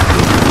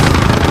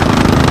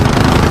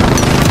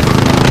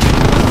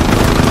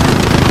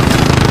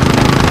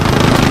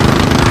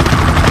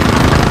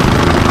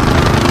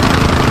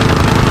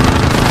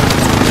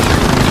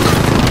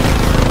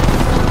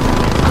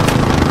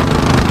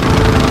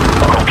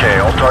 Okay,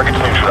 all targets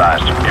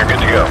neutralized. You're good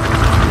to go.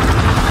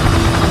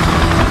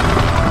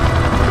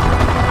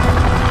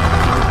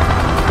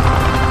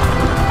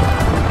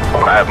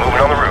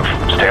 Moving on the roof.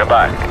 Stand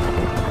by.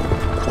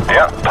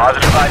 Yeah,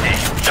 positive ID.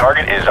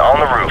 Target is on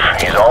the roof.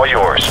 He's all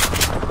yours.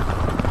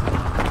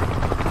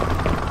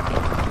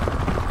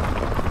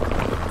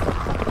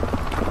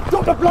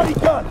 Drop the bloody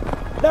gun!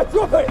 Now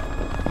drop it!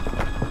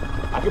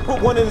 I can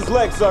put one in his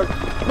leg, sir.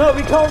 No,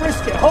 we can't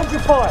risk it. Hold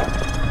your fire.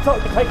 Try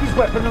to take his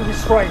weapon and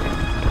restrain him.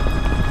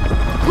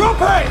 Drop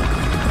it!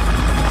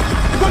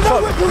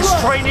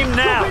 Restrain him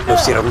now! Вы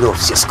все равно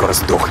все скоро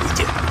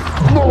сдохнете.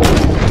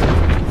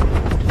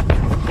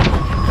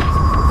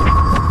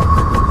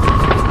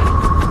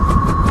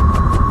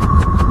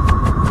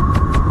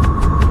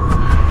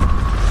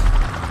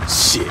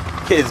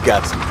 Kid's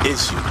got some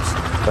issues.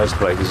 First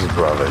break, this is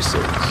Bravo 6.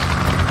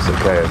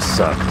 Zakayo's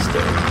son is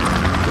dead.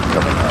 We're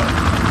coming home.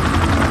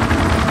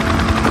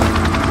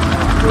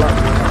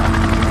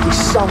 His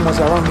son was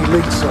our only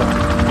lead, sir.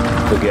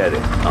 Forget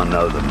it. I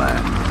know the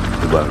man.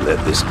 We won't let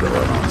this go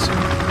unanswered.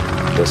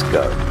 Let's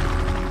go.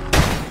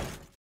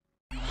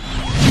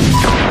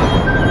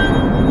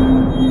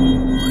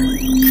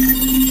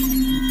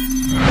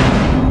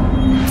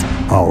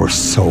 Our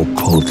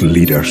so-called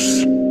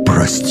leaders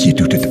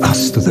prostituted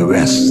us to the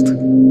West,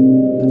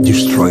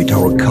 destroyed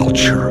our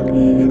culture,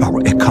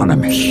 our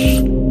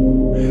economies,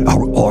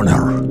 our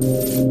honor.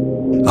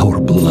 Our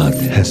blood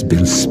has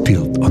been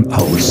spilled on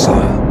our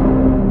soil.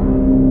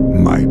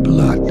 My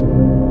blood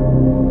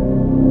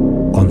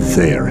on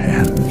their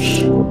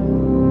hands.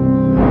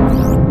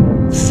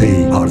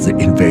 They are the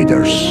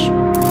invaders.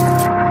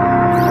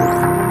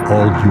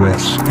 All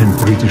US and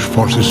British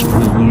forces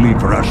will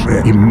leave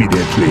Russia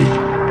immediately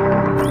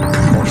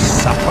or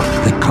suffer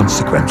the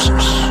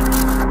consequences.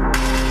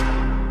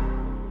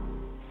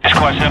 It's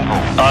quite simple.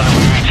 Either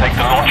we retake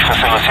the launch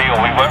facility or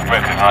we won't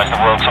recognize the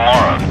world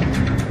tomorrow.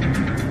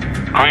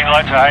 Green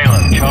light to Halo.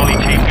 Charlie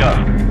team, go.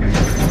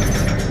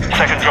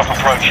 Second drop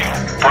approaching.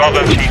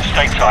 Bravo team,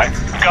 stay tight.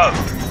 Go.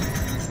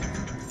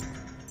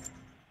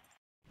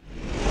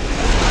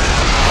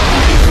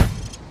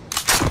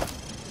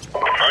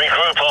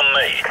 Regroup on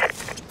me.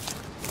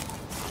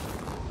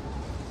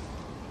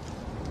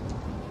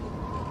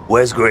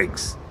 Where's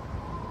Griggs?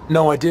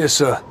 No idea,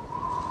 sir.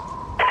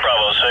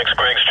 Bravo 6,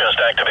 Griggs just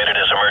activated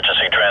his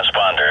emergency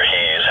transponder.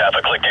 He's half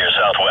a click to your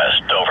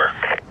southwest. Over.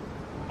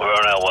 We're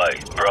on our way.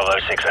 Bravo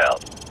 6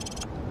 out.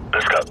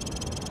 Let's go.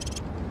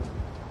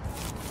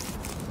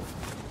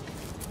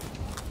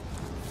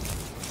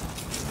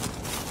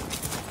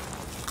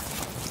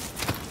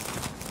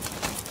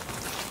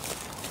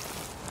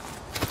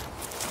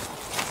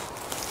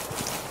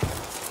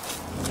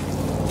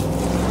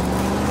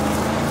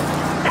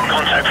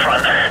 Contact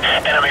front.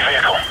 Enemy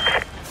vehicle.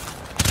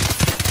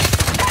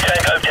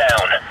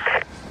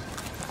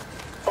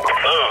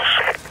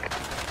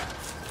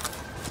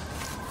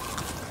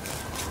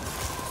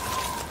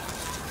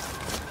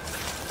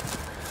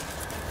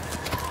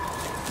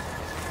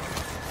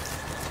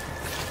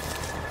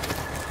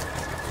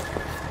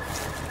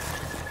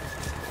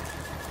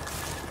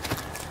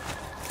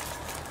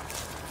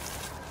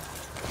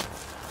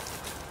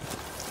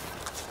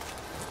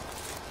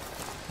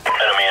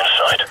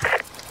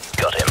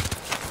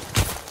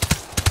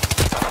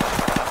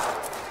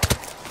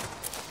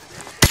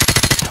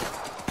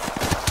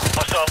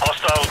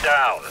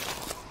 down.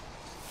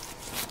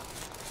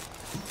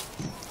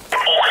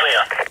 All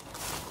clear.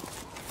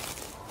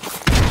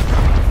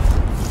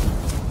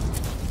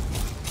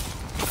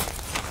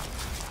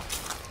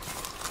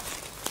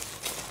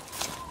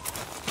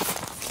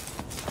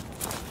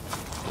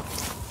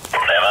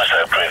 There must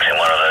have bricks in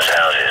one of those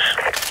houses.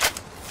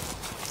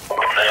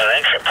 There's an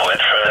entry point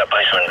through that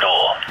basement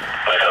door.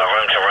 We've got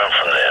room to run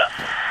from there.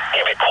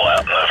 Keep it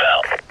quiet, move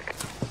out.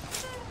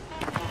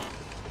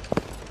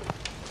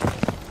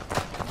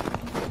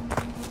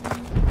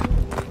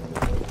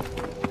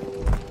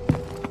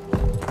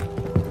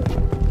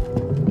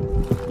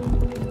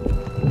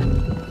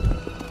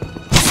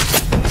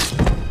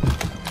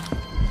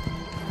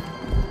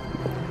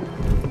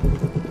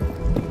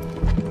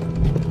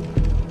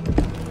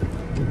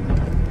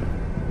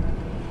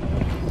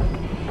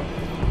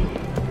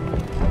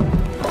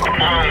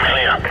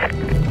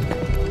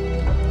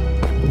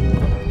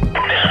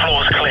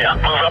 Floor clear.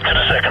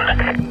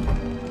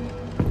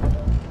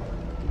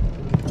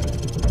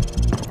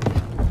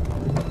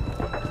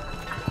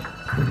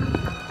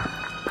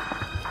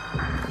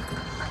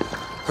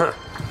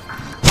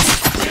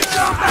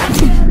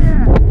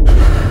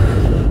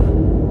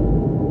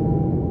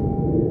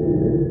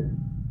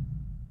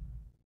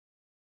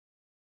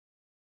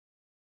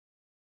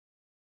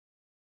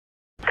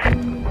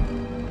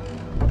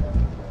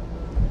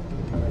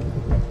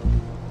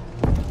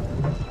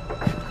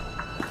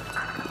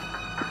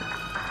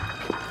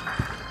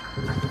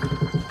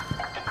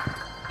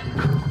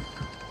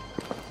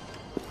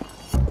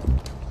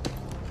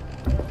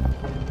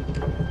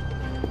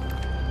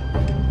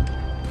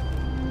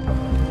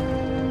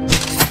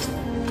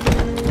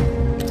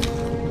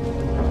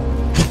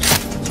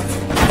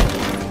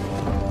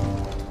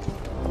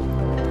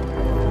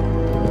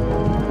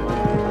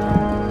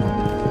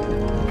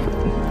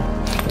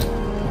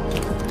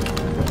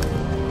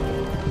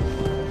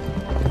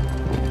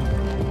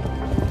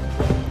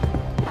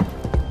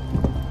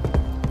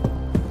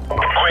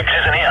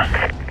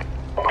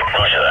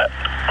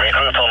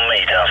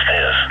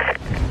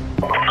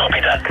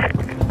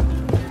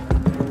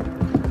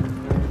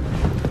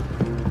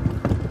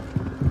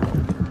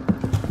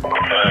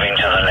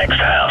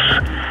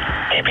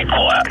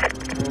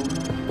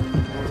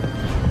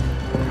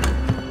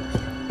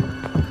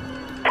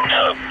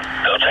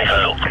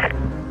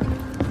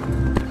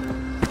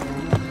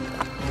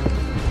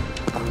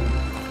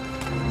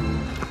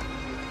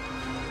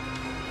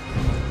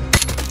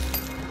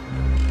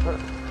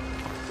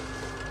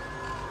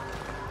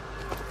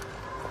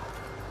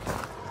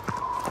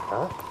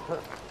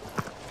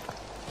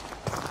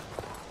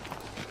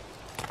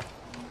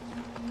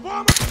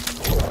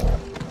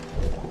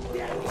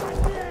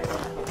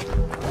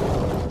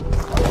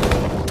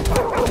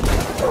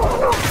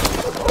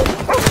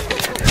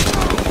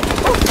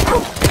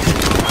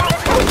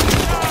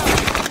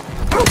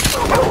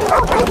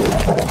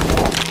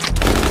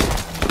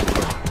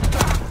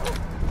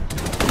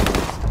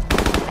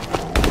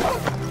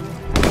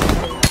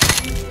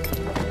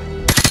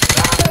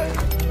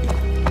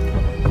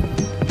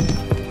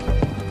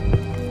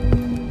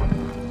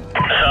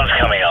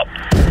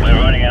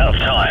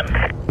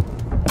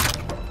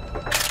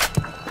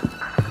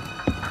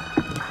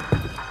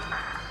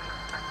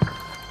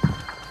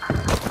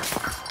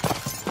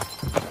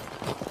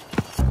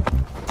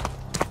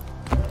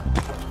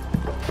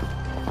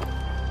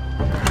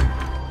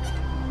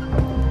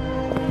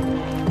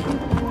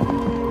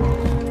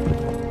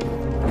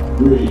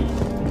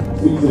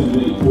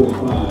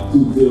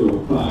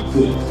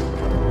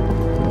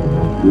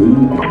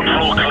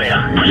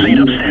 Proceed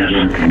upstairs.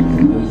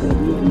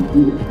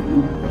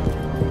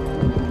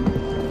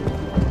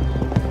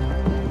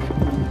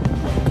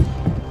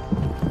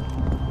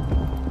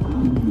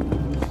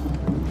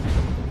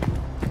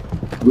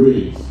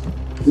 Briggs,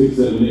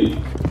 678.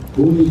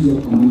 Who needs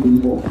your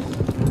commanding officer?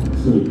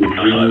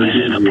 Hello, this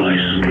is the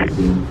place.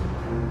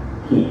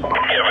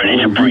 Get ready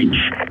to breach.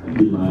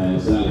 Keep my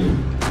ass out of here.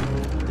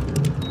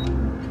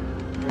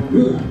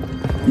 Good.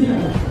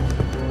 Yeah.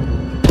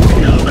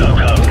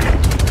 Go.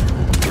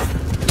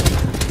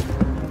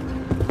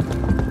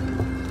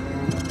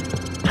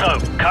 So,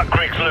 cut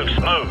Griggs loose.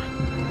 Move.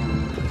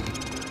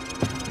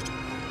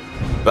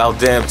 About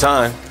damn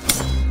time.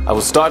 I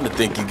was starting to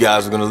think you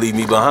guys were gonna leave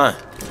me behind.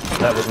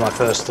 That was my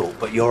first thought,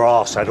 but your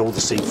ass had all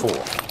the C4.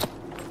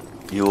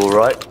 You all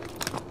right?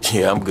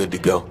 Yeah, I'm good to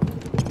go.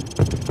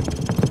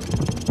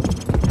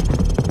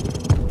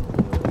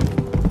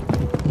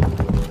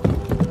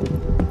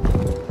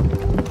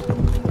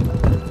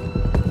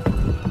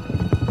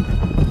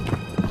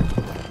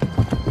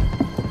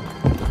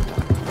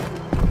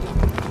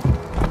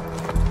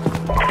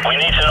 We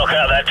need to knock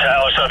out that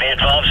tower so the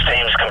advanced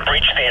teams can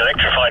breach the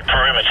electrified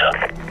perimeter.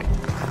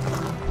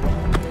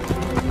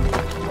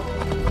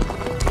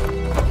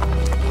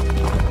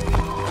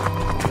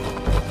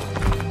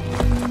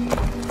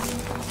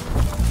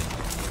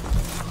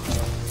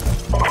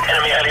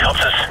 Enemy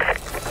helicopters.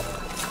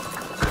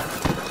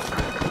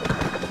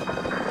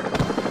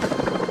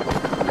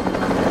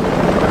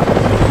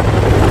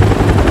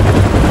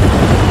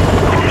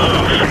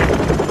 Move.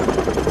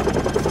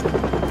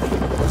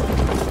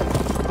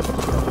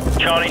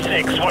 Charlie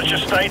 6, what's your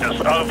status?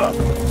 Over.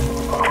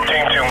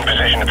 Team 2 in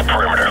position at the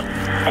perimeter.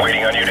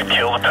 Waiting on you to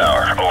kill the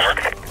power. Over.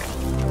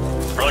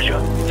 Roger.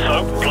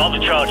 So, plant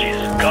the charges.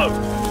 Go.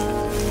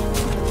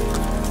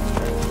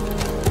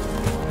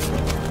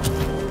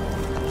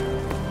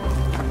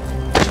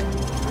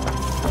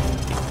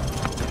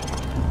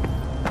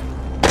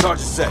 Charge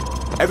is set.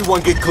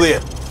 Everyone get clear.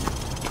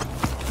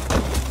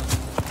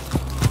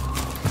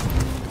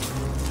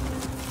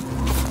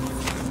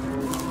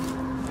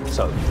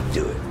 So,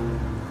 do it.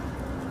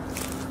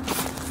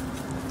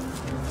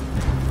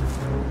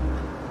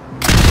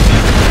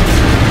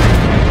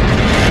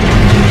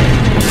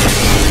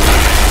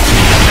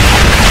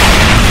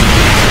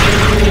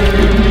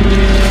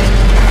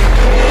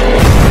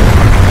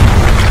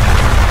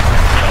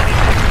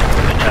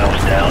 The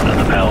tower's down and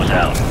the power's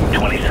out.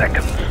 20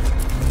 seconds.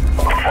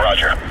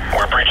 Roger.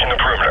 We're breaching the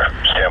perimeter.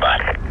 Stand by.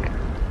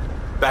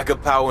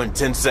 Backup power in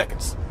 10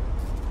 seconds.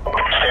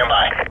 Stand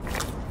by.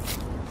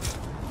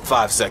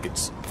 5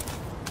 seconds.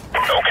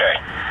 Okay.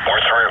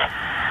 We're through.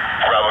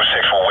 Bravo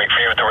 6 will wait for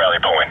you at the rally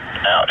point.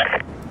 Out.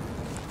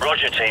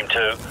 Roger, Team 2.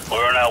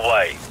 We're on our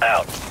way.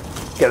 Out.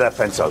 Get that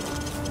fence open.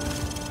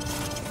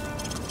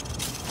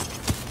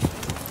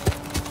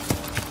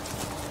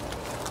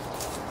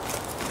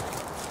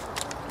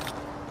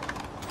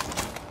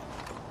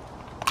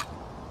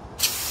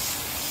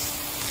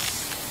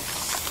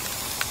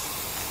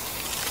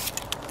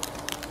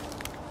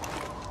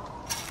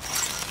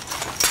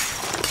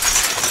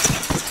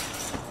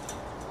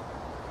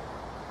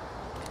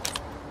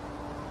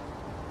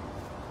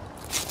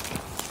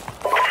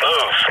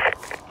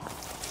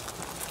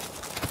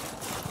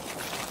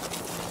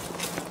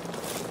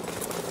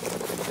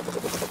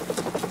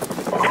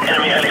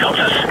 Enemy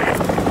helicopters.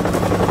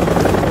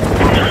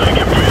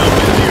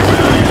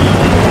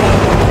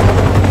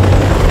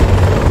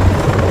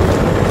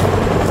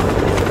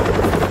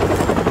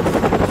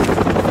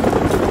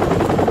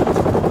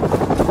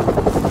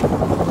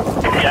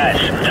 Guys,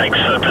 take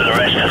Soap and the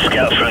rest and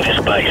scout through this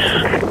base.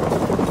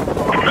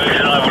 Booth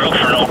and I will look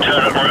for an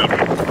alternate route.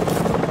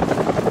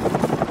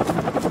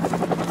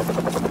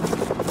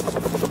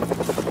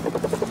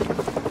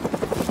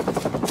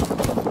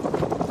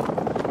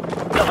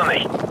 Cover me.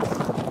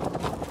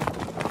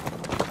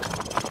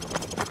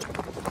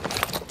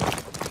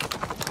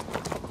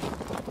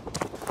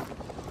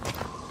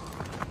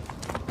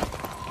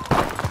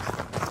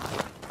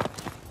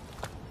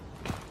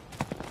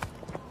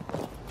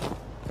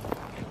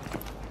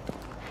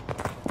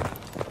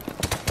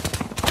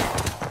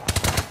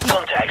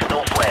 Contacts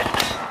northwest.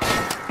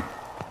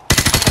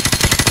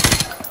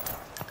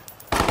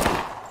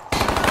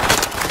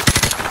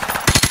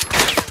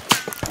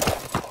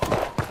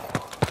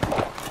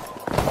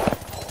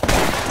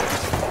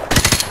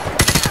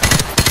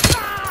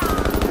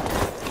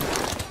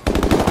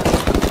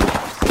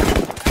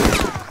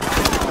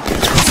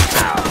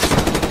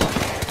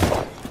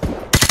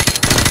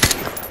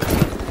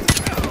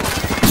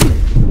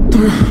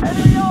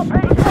 Enemy RP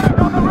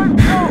on the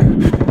rooftop!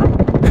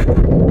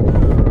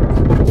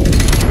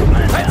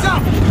 Heads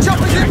up!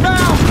 Choppers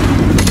inbound!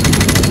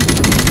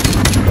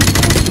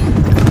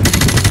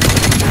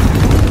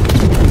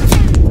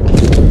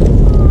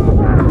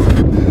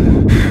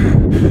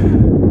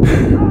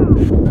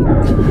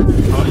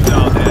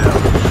 Hostile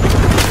down.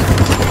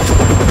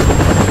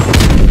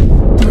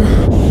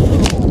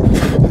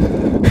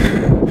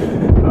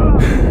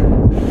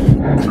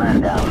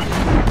 Man down.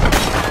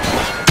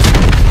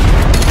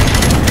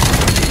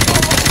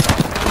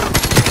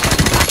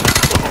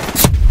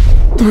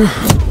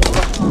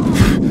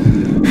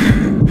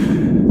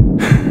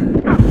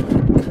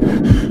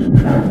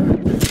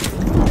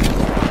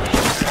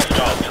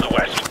 Hostile to the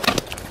west.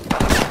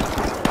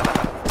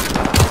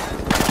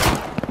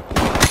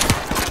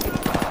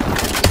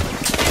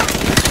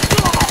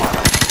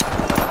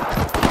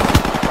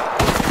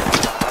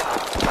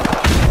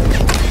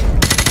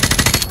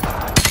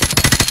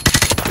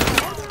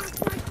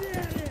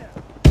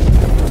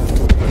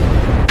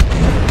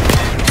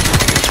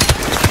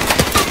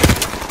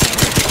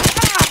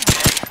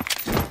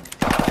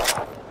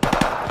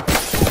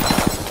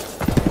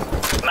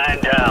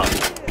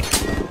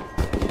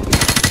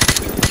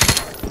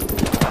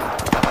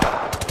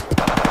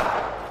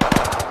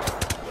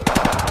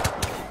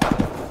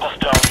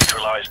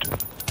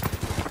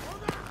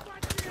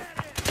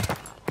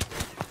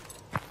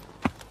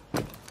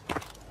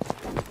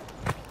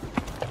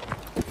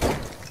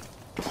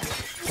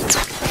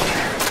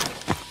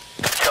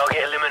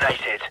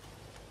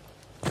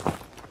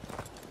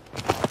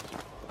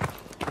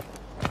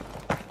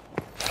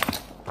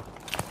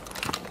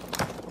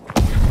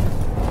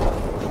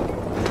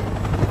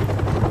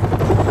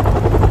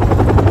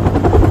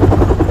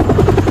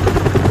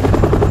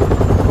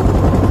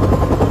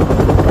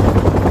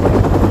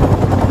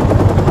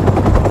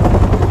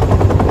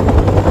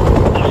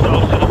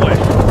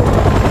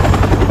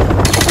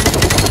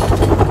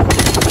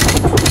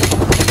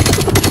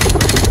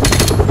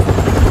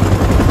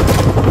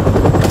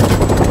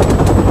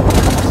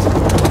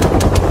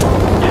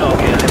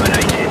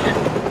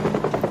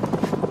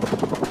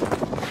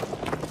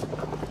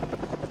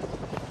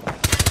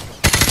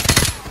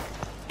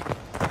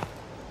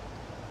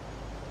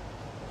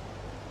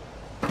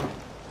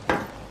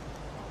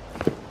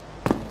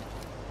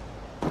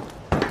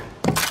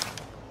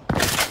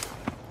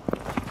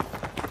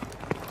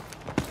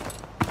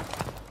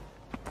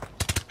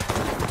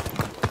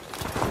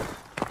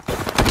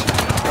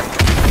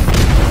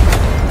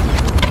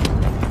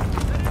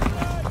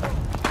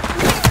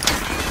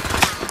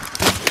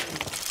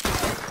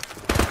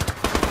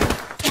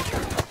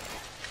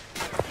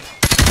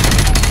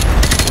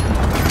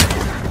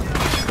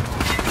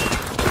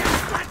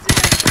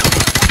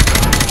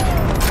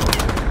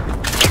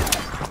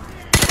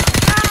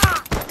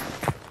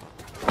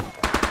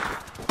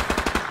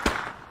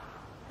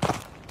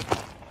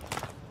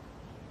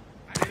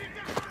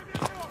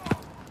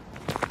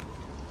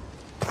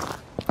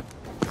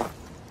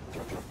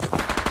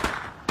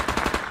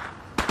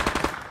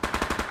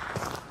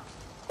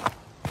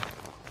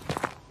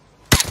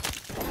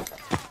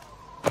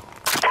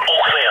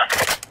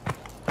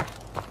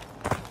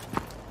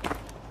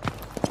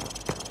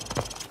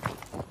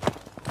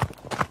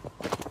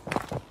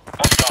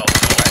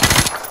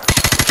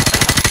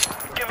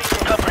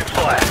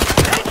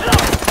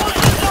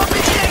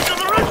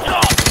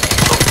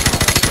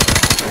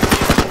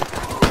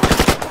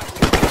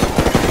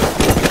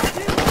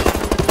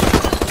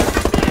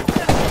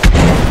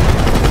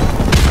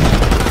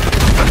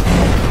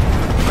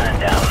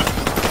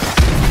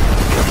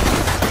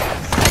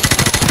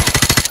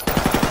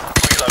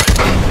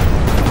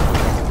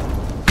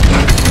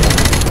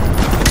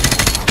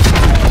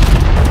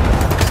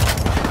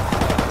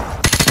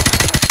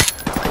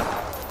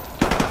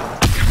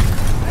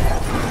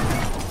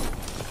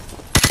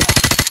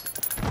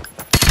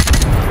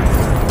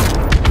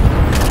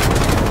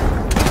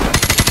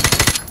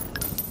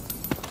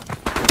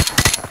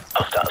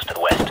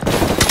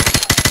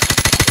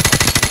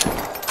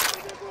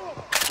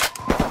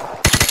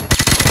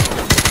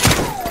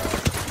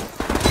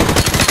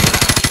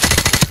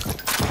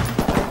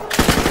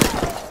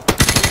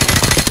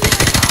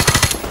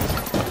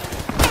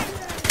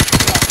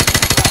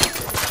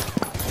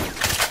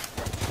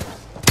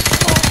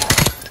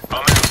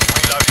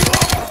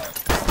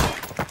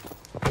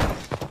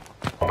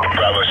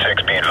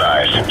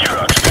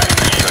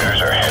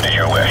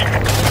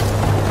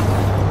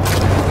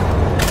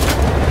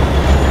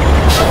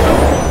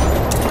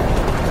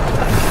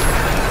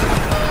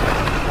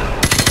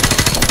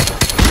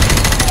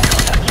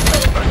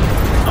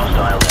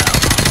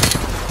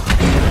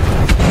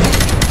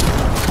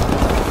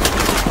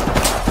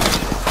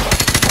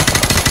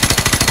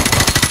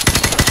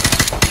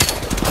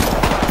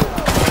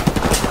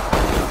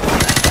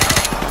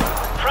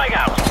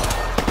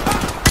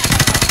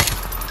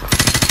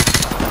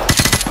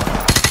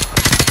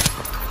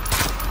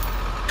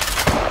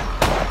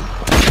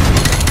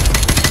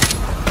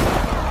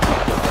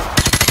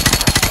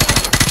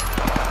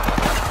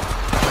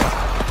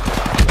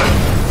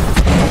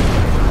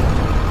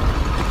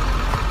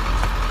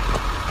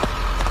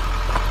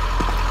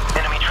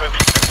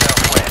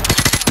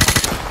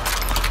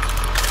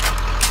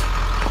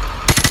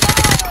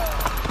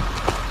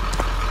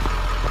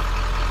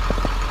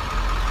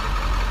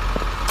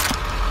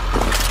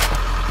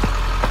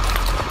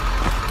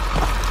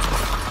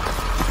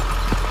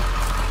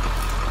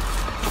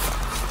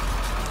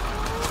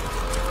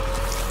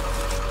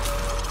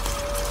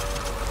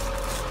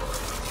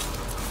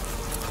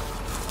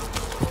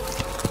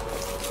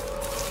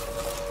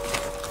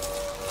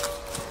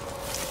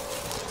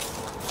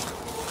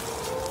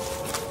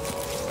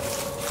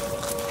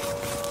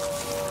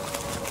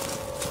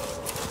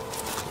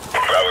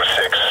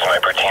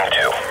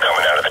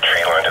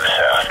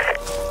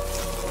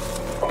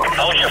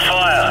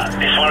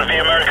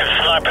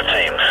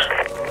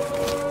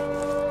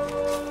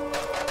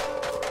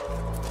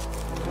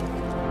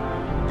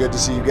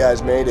 see you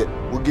guys made it.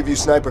 We'll give you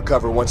sniper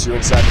cover once you're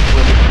inside the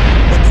perimeter.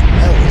 What the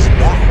hell is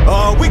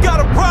that? We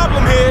got a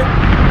problem here!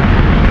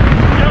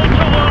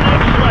 Delta 1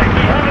 X-ray,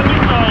 we have a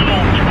missile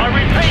launch. I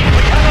repeat,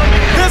 we have a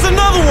missile. There's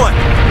another one!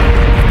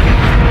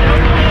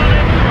 Delta 1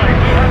 X-ray,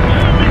 we have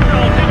 2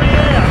 missiles in the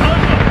air.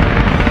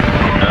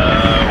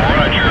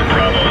 Roger,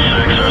 Bravo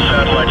 6. Our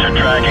satellites are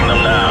tracking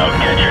them now.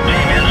 Get your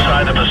team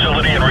inside the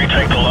facility and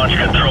retake the launch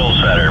control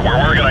center.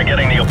 We're working on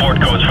getting the abort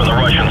codes for the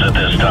Russians at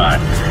this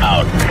time.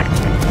 Out.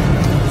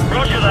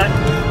 Roger that.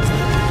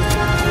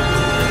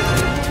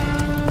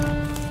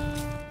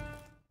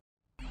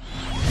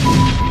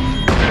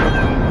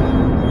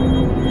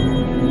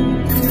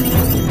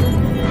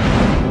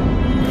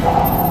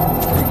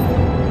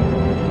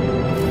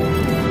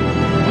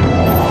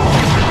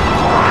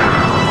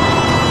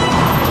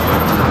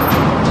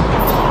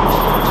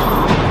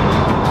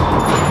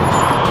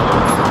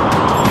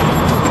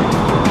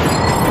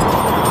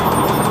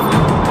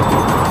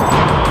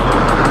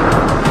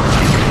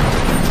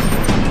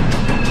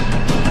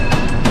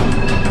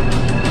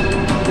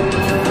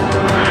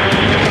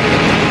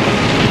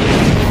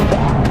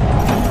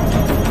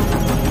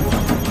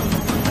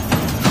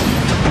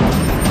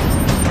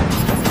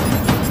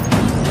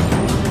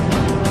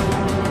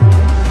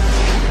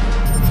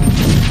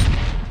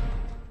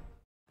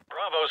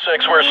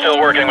 We're still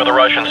working with the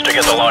Russians to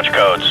get the launch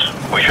codes.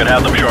 We should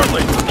have them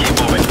shortly. Keep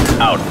moving.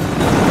 Out.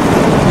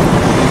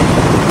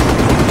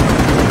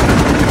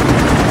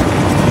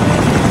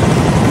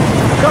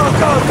 Go,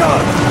 go, go!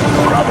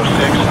 Bravo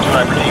 6,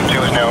 Sniper Team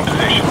 2 is now in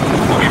position.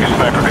 We'll give you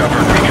sniper cover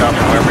and recon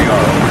from wherever you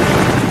are.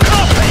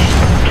 Copy!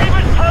 Keep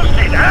us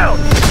posted! Out!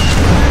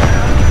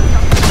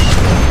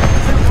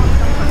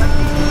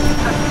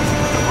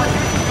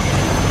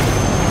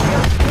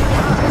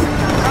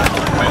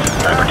 This is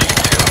Sniper Team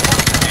 2.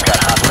 You've got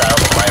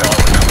hostiles and light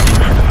armor coming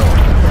in from the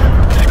north.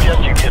 Suggest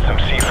you get some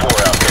C4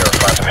 out there or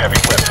find some heavy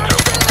weapons open.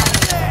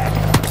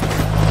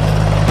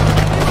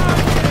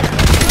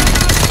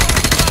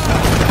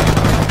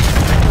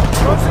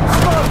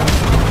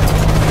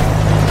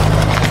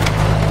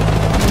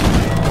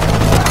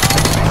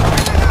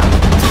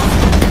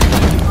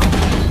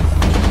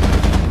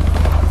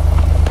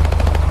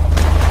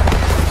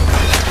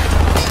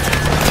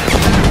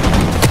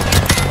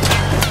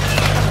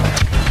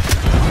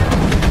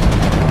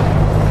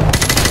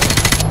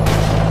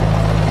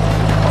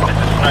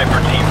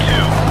 Sniper Team 2,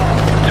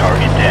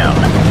 target down.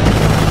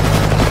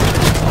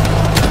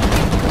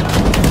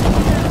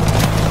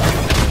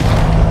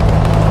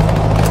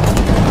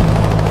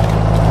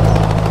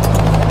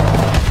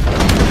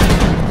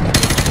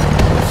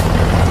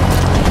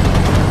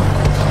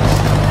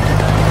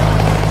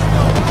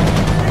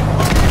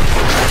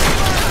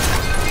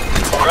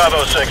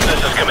 Bravo 6,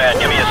 this is command.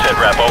 Give me a sit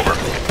rep, over.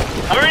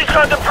 We're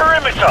inside the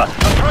perimeter,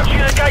 approaching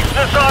the gates of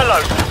the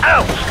silos.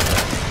 Out!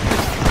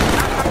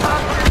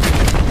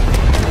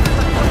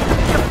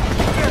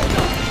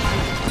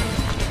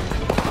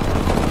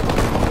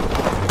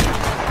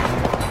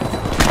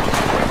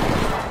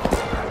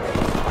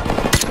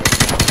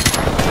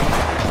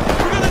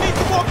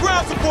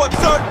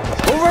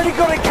 Already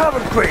got it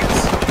covered, Briggs.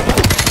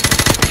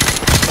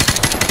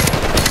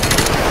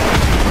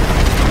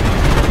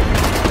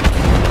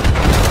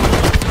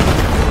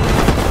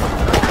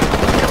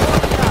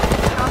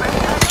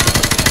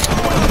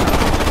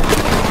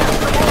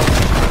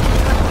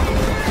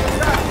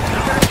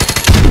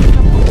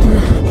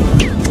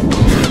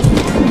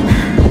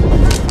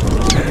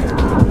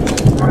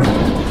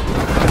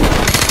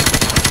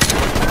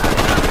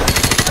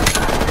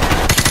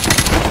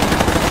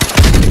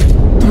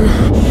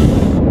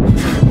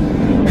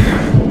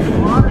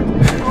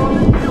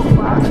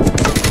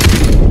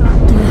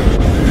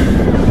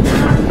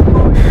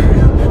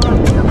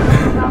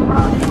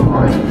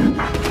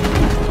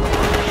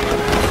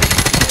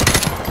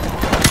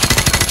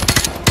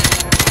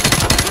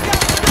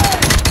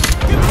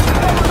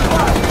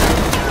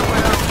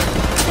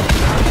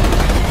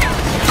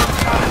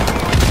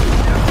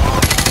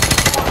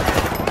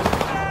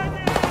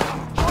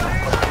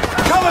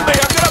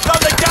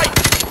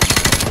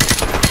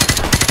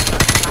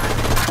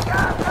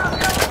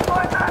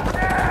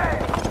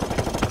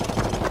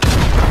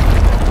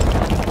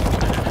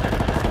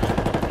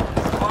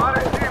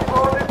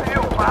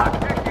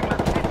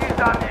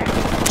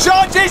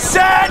 Charges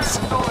set!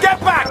 Get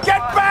back! Get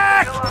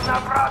back!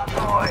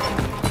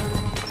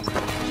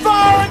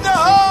 Fire in the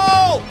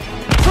hole!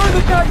 Through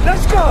the gate,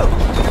 let's go!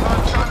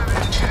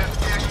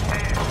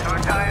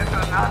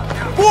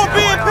 More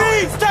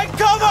B&Bs! Take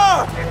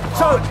cover!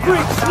 So,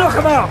 Briggs, knock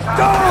them out!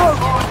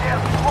 Go!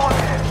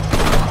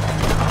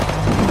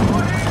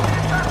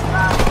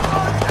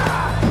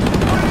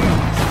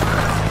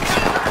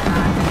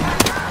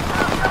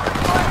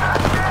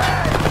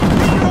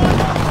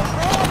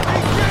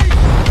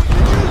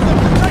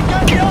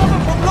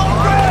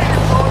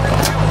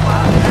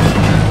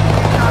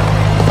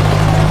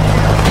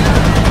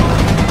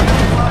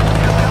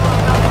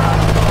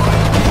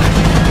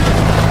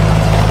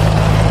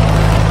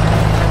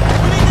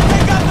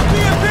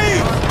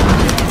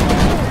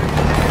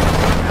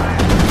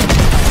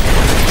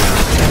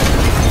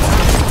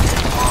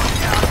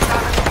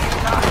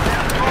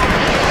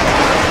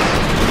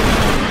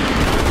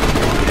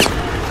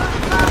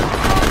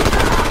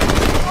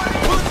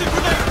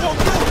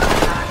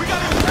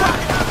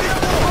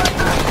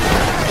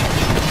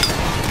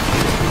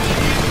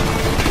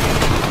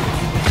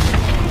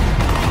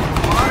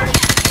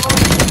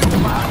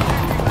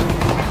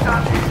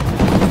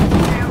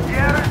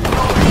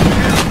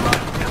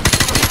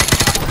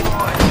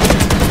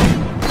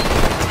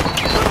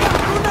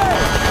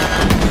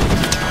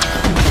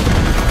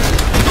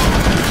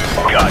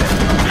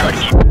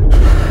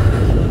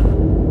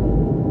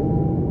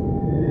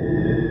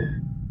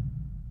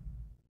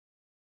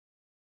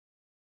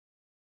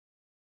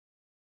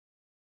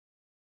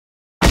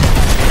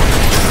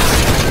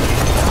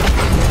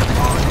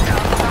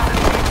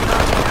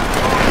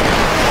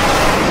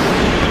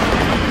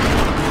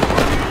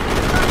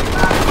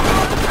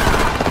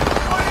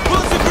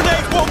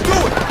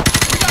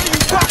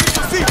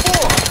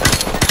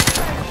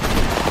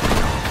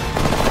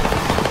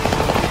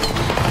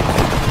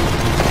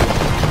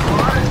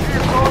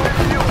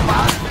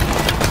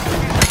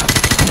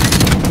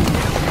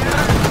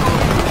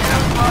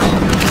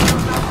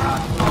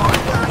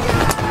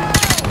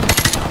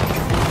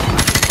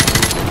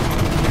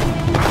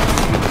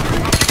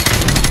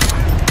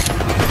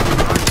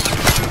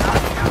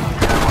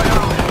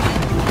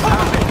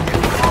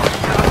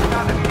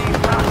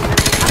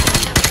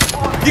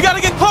 You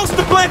gotta get close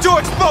to plant your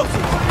explosives!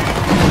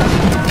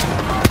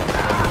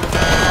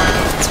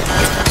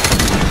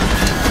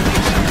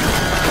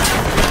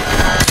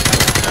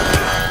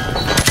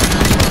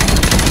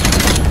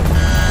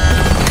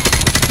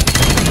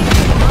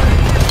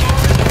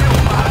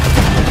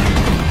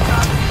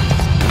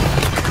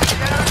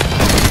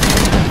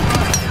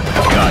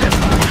 Got him.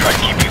 We'll try to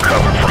keep you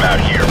covered from out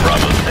here,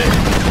 Bravo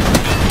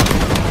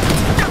 6.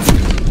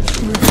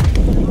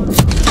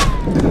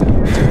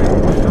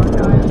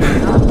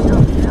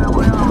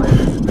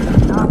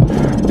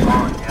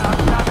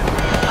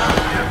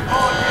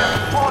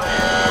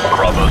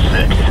 Bravo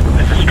 6.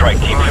 This is Strike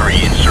Team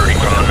 3 inserting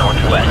from the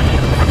northwest.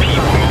 Repeat,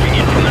 we're moving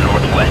in from the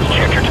northwest.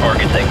 Check your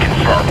targets and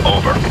confirm.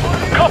 Over.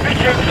 Copy,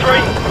 Team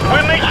 3.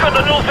 We'll meet you at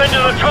the north end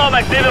of the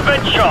tarmac near the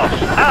vent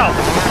shafts. Out.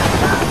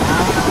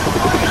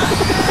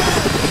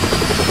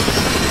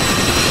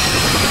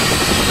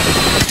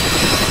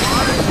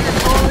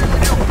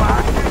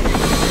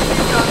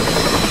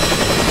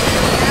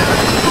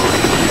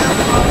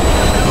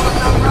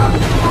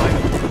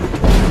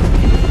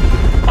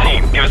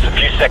 Team, give us a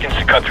few seconds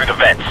to cut through the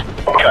vents.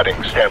 Cutting.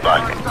 Stand by.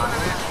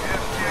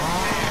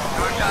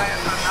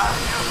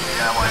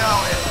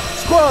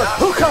 Squad,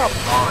 hook up!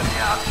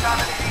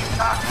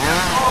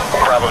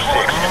 Bravo 6,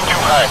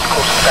 two Hinds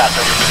close to fast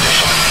on your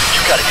position.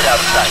 You gotta get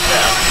outside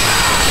now.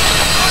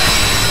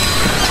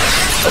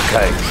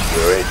 Okay,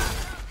 you're in.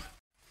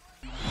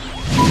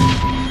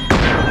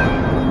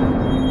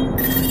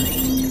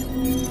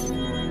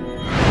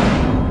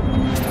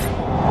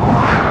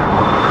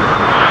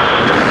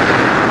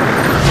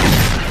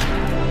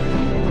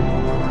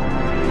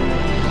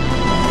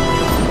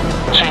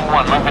 Team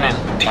 1 moving in.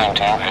 Team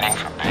 2 heading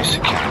for base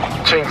security.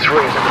 Team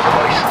 3 is in the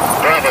place.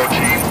 Bravo,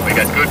 Team. We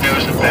got good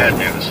news and bad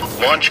news.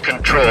 Launch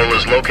control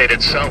is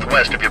located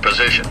southwest of your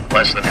position,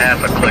 less than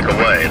half a click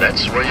away.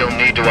 That's where you'll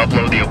need to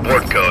upload the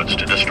abort codes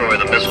to destroy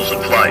the missiles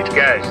in flight.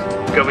 Guys,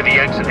 go with the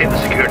exit in the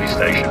security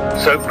station.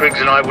 Soap Griggs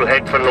and I will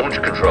head for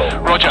launch control.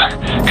 Roger.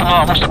 Come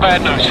on, what's the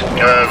bad news?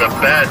 The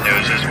bad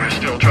news is we're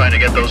still trying to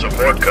get those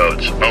abort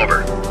codes.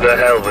 Over. The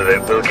hell with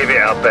it. We'll give it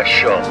our best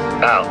shot.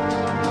 Out.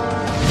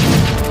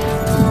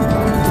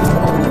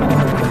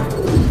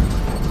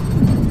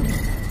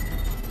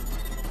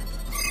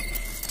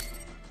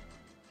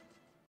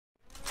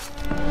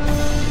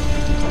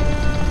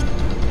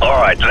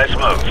 Alright, let's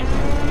move.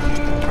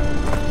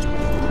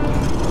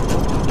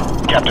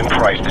 Captain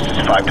Price, this is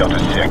 5 Delta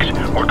 6.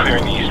 We're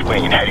clearing the east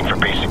wing and heading for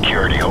base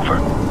security, over.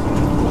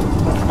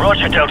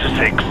 Roger, Delta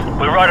 6.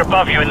 We're right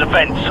above you in the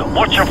vents.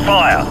 Watch your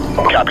fire.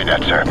 Copy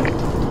that, sir.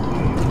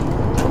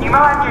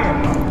 Внимание!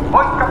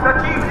 Войска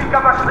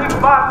противника вошли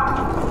в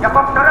базу! Я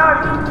повторяю,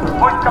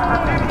 войска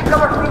противника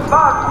вошли в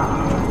базу!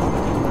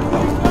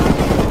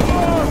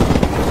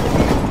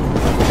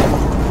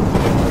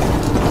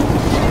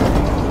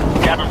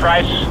 Captain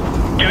Price,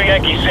 2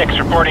 Yankee 6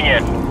 reporting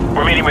in.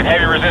 We're meeting with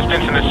heavy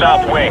resistance in the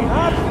south wing.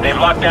 They've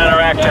locked down our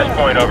access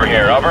point over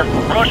here, over.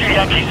 Roger,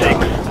 Yankee 6.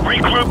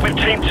 Regroup with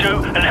Team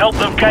 2 and help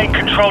them gain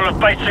control of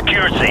base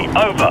security.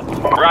 Over.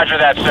 Roger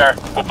that, sir.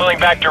 We're pulling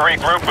back to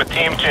regroup with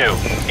Team 2.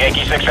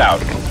 Yankee 6 out.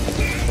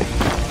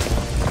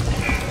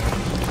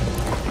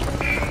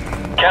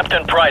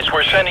 Captain Price,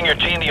 we're sending your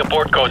team the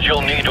abort codes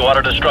you'll need to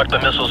auto-destruct the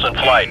missiles in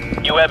flight.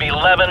 You have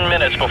 11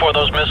 minutes before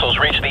those missiles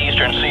reach the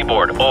eastern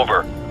seaboard.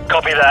 Over.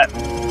 Copy that.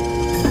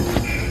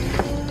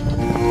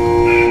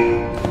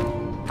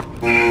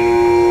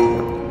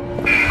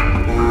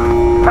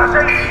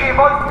 Вражеские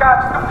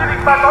войска вступили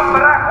в батон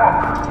Брако!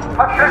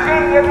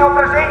 Отражение,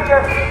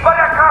 неотражение,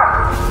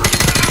 барака!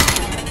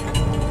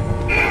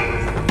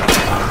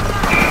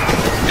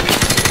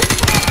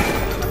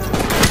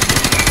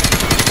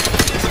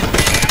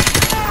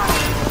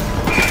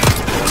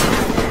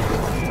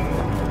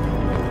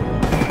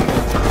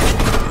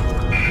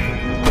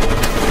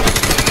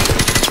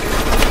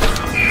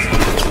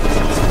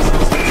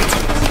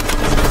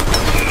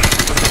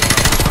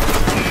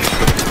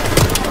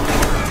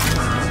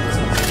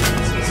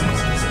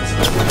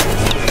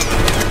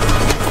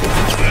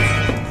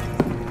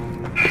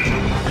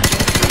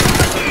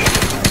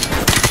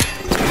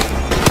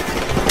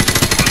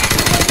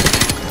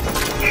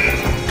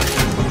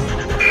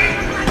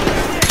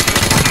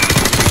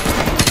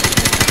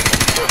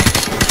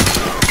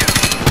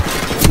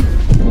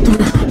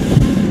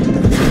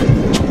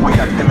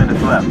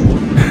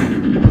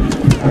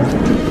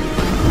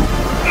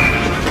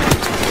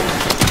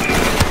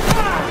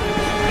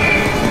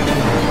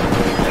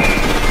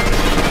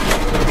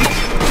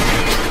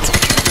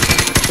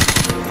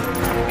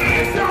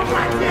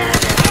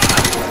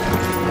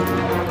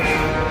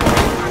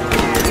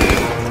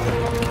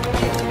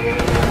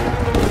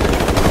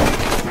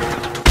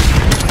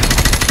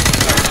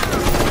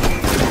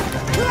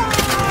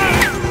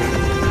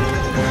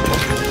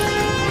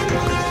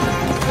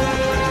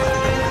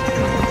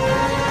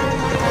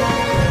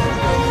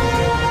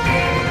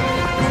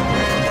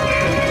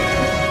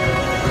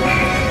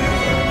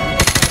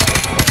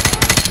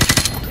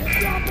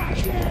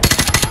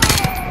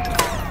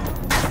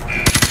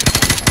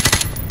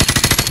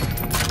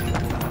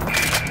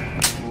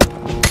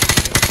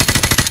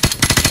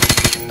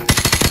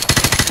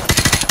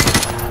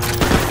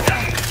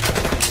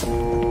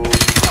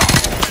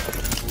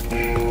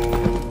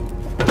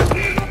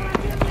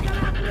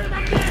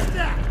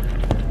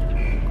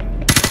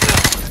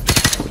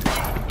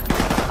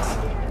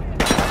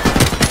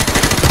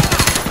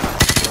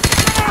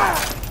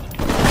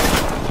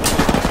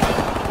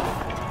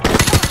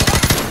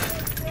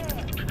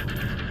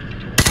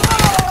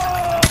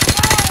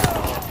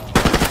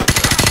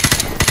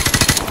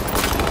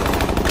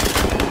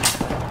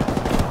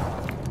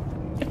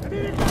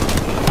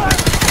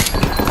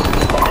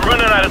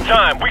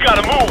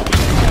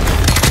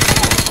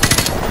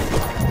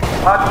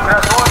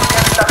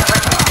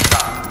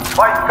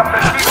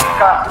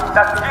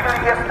 Достигли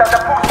места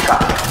запуска.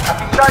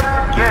 Отвечайте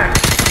дверь.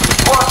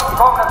 Вот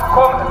комнат в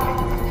комнате.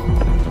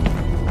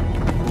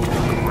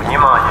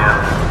 Внимание!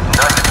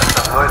 Начат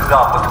основной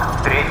запуск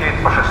с 3-й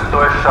по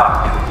 6-й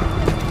шахте.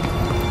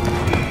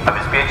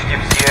 Обеспечьте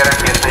все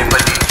ракетные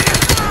позиции.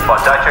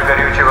 Подача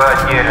горючего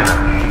отделена.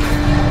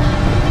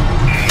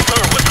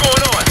 Sir, what's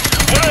going on?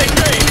 What are they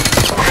saying?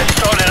 They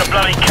started a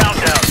bloody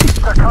countdown.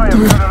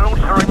 Sakaya's gonna launch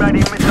the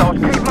remaining missiles.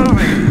 Keep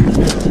moving.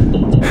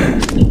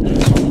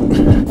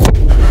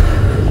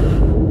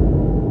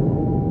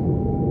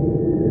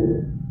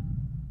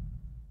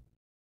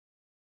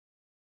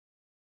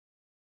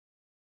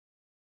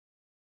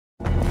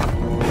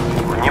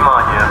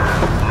 Внимание!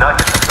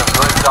 Начат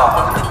основной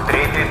запуск с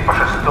 3-й по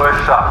 6-й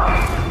шахте.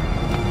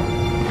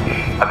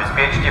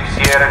 Обеспечьте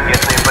все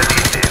ракетные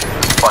позиции.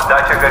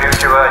 Подача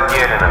горючего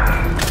отделена.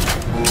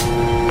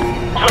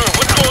 Sir,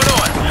 what's going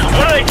on?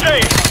 What are they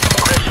saying?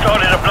 They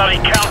started a bloody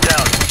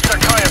countdown.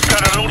 Sakaya's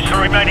gonna launch the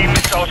remaining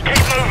missiles.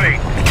 Keep moving.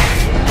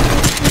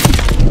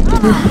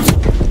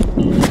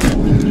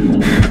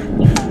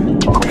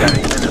 Got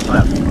 8 minutes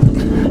left.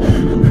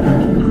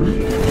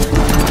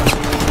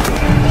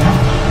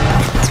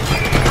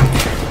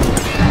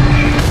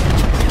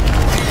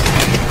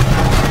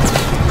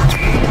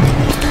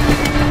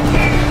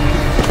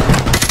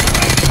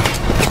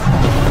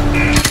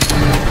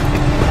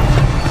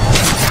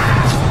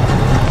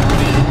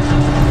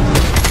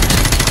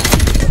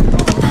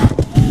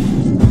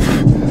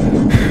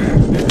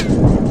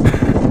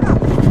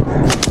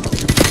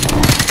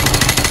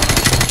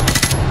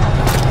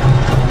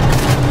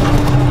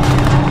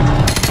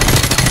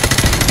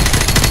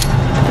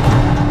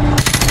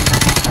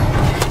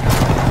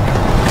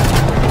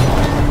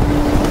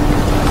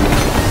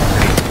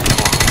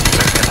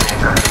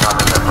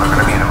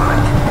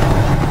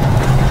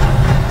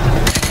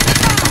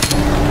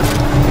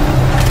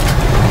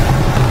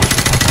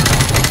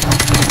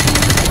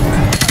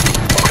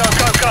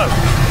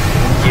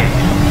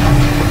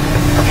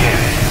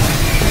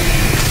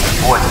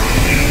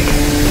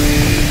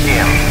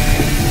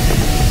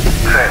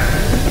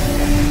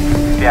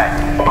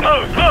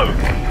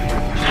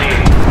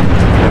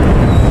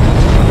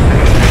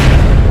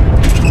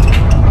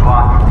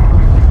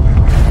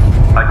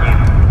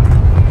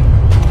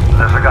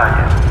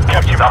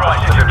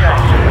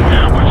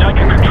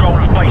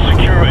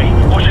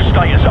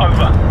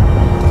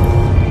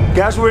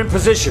 As we're in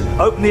position,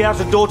 open the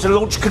outer door to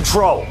launch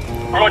control.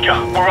 Roger,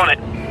 we're on it.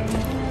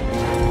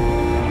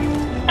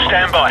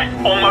 Stand by.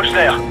 Almost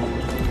there.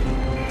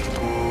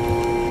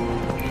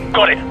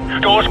 Got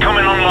it. Door's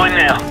coming online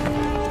now.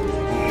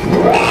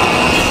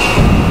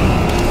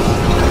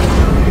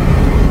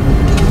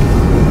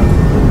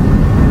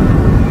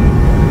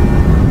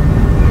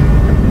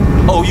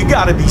 Oh, you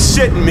gotta be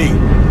shitting me.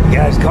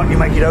 Guys, can't you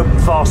make it open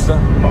faster?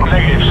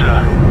 Negative,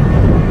 sir.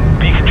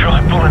 But you can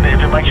try pulling it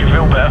if it makes you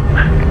feel better.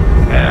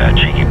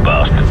 Cheeky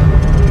bastard.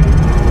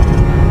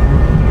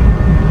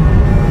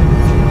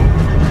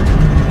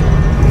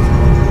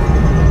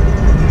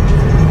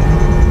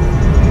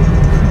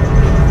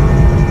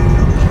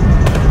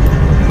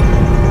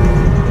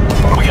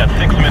 We got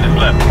 6 minutes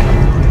left.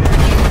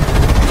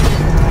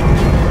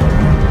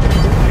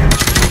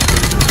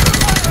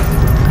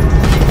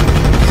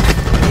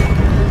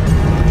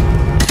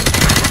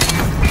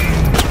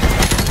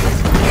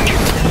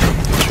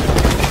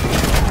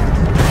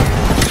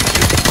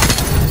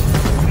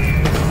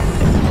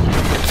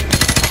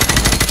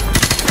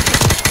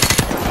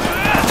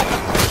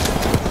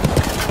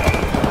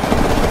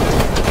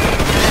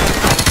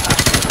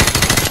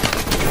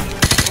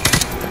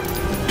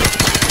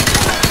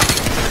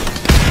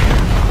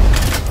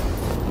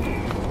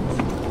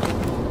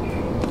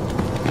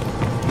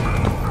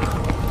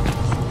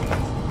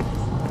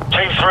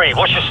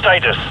 What's your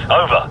status?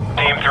 Over.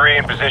 Team 3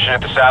 in position at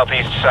the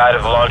southeast side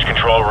of the launch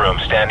control room,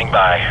 standing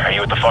by. Are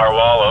you at the far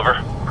wall? Over.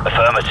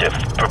 Affirmative.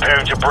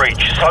 Preparing to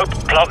breach. Soap,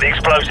 plant the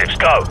explosives.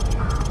 Go.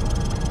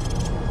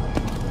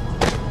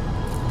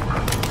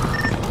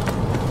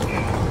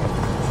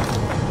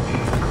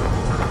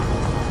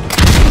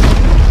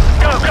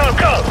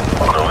 Go.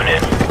 Going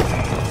in.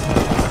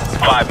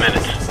 5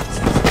 minutes.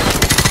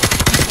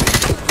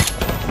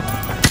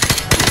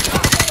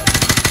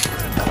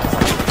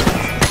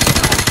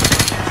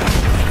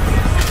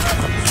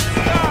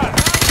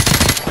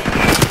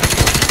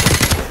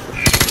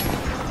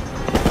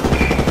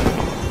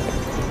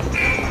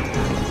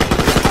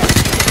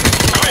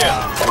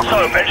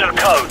 Enter the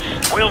codes.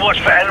 We'll watch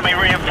for enemy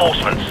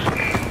reinforcements.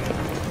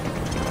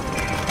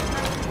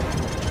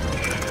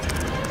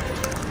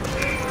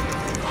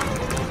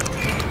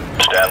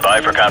 Stand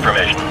by for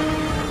confirmation.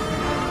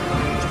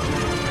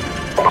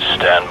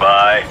 Stand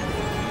by.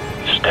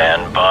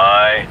 Stand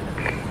by.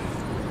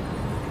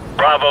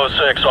 Bravo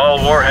 6,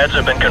 all warheads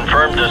have been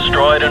confirmed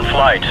destroyed in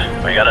flight.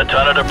 We got a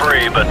ton of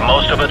debris, but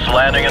most of it's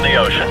landing in the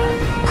ocean.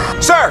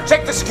 Sir,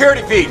 check the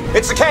security feed.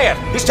 It's the can.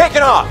 He's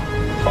taking off.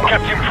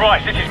 Captain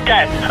Price, this is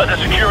Gaz at the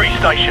security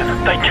station.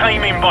 They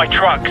came in by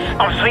trucks.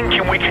 I'm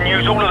thinking we can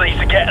use all of these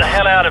to get the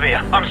hell out of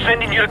here. I'm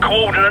sending you the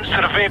coordinates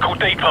to the vehicle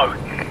depot.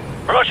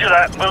 Roger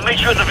that. We'll meet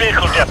you at the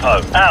vehicle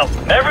depot. Out.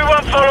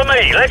 Everyone follow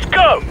me. Let's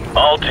go!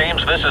 All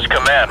teams, this is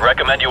command.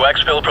 Recommend you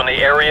exfil from the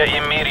area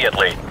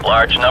immediately.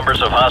 Large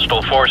numbers of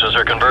hostile forces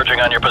are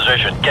converging on your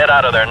position. Get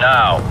out of there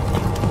now.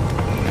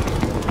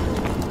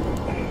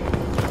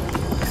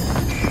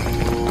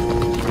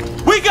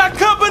 We got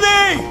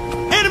company!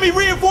 Enemy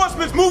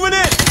reinforcements moving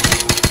in!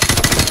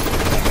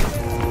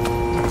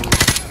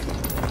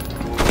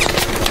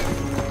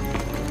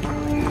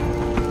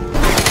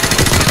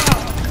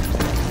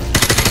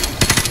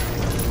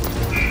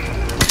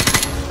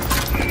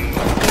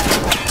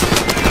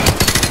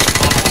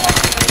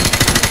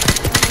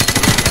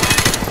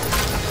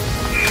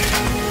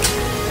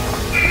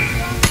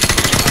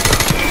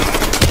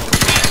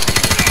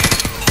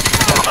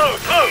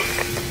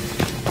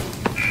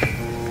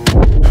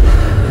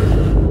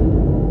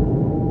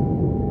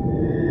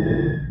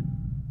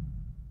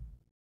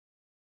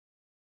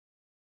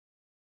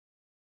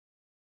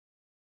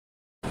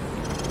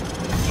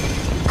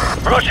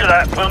 Roger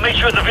that. We'll meet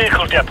you at the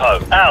vehicle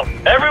depot. Out.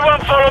 Everyone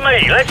follow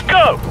me. Let's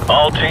go!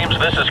 All teams,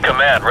 this is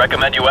command.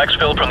 Recommend you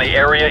exfil from the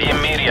area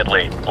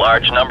immediately.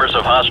 Large numbers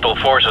of hostile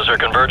forces are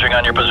converging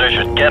on your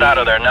position. Get out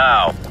of there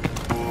now.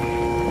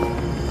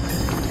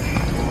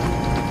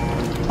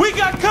 We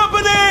got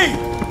company!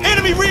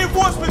 Enemy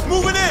reinforcements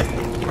moving in!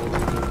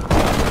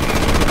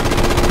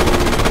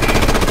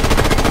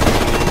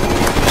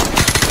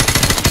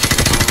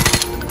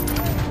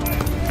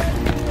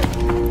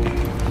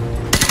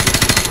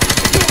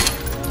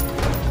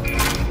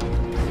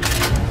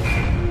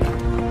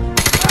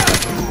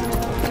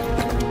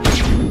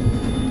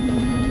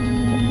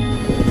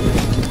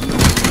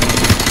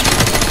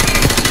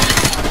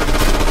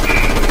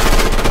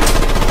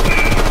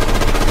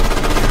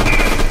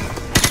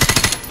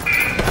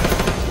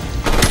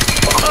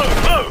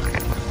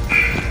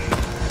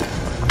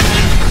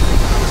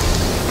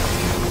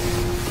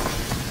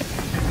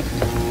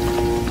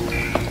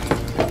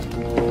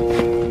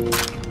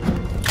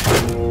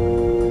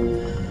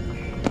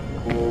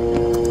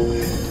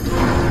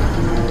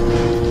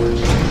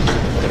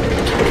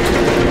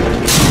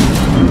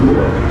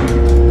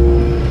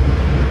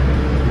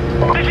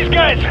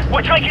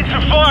 We're taking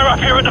some fire up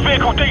here at the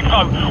vehicle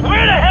depot.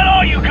 Where the hell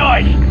are you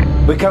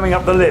guys? We're coming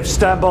up the lift.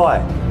 Stand by.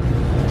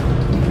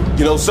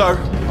 You know, sir,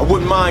 I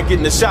wouldn't mind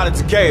getting a shot at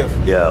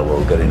Zakhaev. Yeah,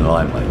 well, get in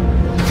line, mate.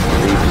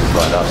 Leave to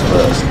find us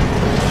first.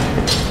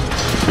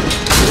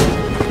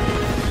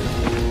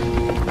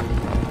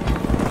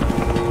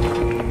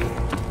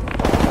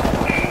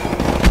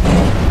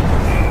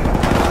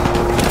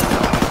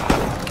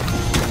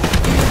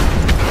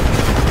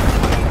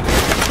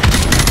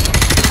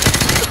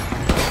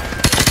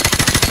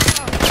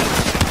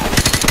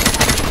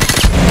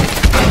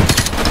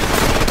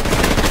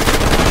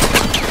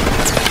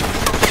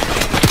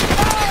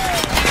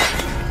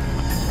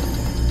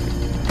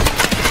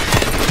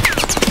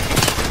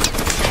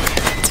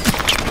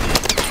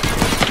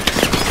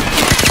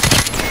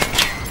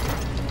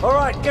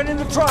 Get in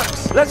the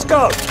trucks. Let's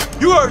go.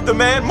 You heard the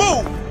man.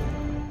 Move!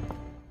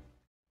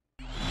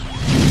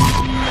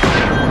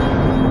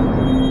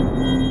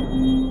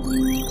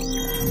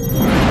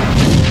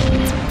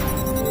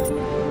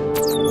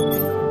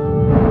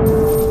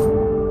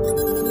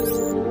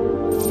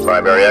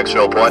 Primary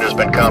exfil point has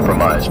been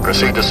compromised.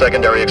 Proceed to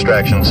secondary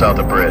extraction south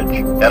of bridge.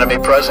 Enemy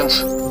presence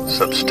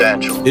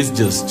substantial. It's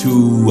just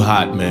too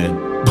hot, man.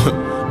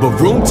 But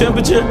room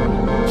temperature?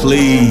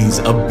 Please,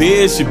 a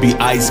beer should be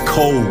ice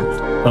cold.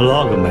 A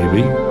lager,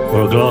 maybe,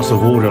 or a glass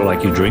of water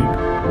like you drink,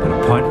 and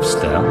a pint of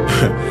stout.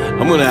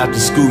 I'm gonna have to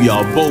school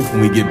y'all both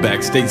when we get back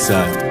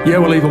stateside. Yeah,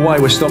 well, either way,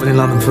 we're stopping in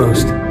London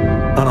first.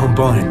 And I'm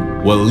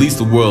buying. Well, at least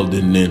the world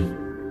didn't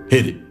end.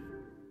 Hit it.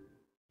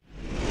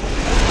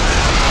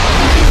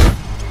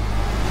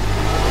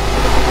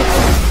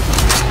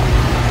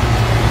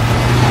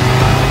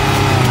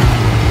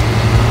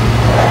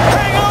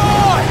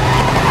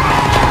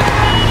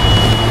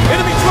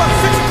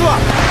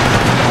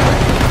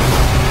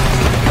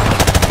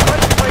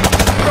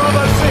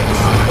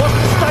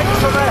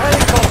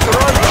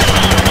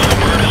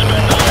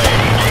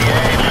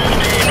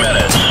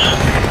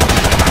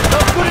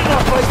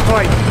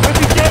 We'll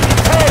be dead in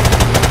 10.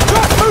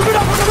 Just move it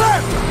up on the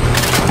left!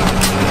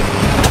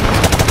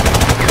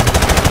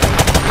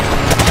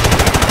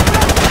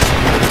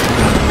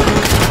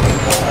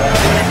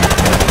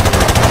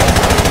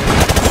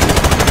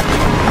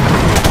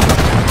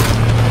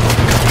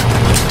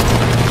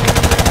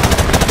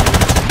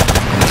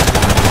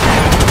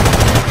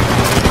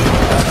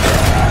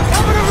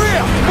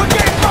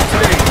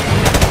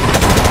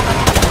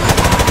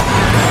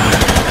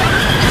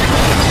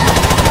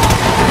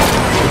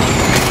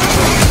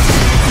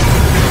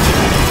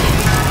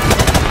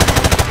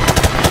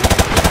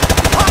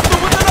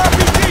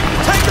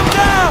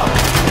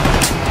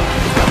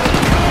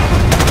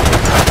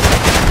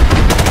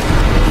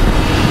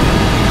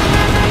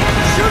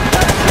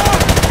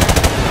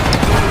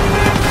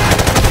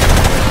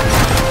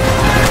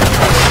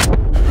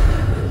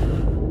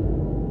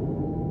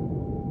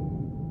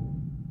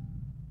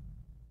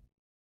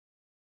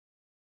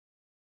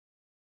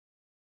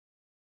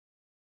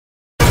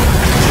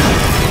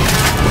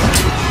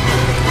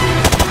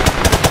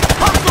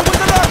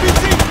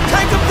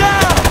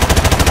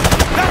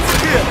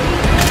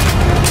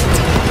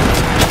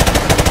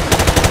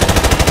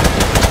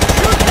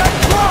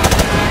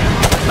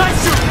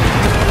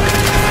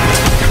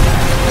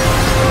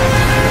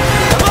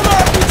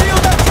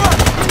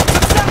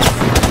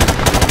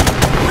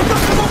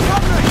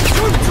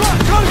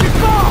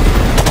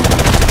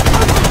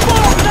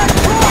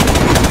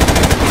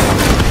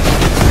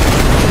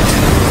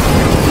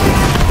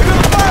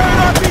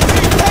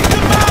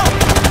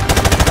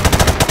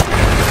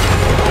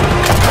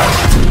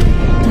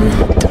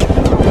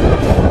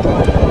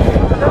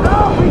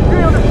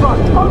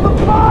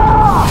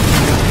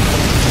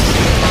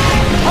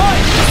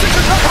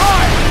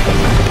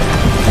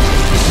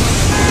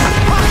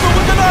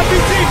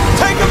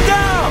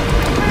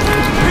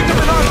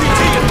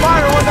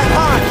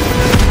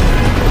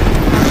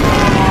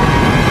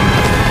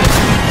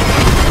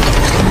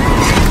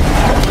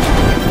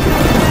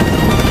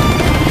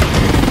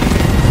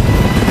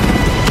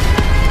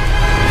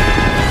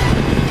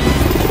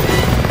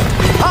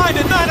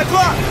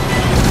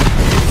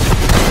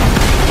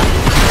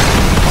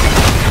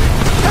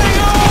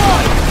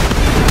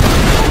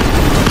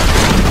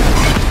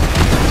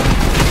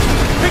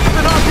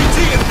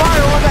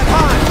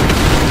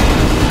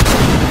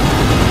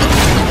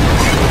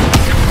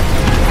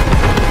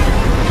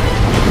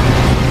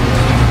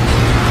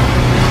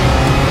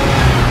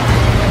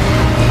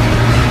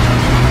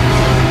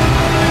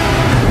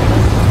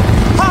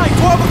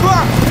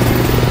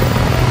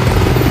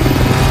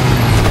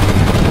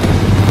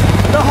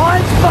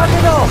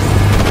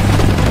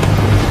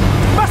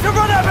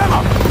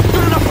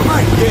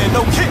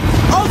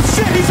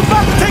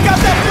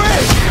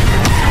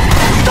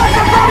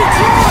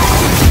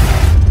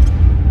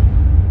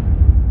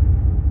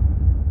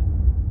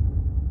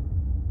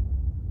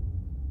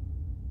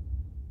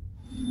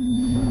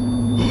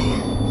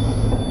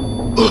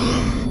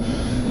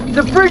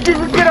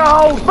 your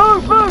hold!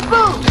 Move, move,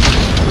 move!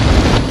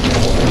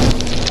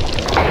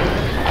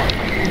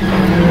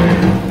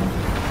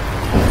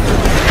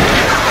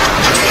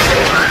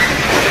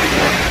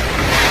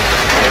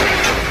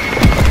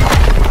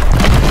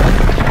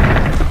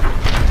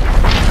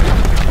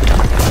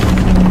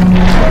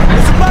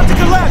 It's about to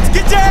collapse!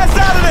 Get your ass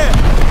out of there!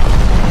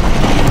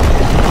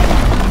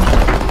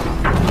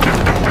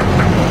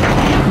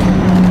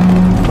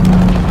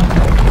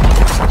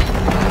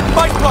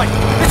 Base plate!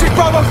 This is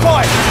Bravo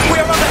 5! We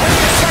are under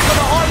heavy attack on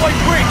the highway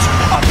bridge!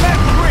 Up left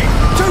 3!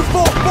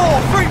 244!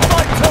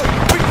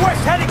 352!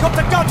 Request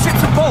helicopter gunship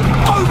support!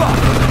 Over!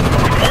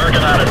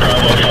 Working on it,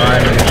 Bravo 5.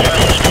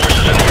 Wireless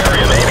forces in the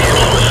area may be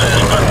able to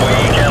assist, but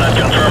we cannot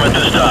confirm at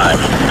this time.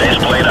 Base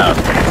plate out.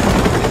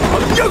 A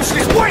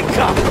useless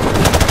wanker!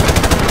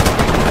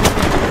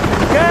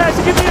 Guys,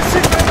 give me a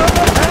signal on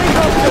those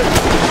helicopters!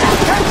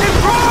 Captain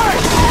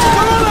Price!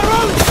 They're on their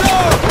own,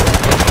 sir!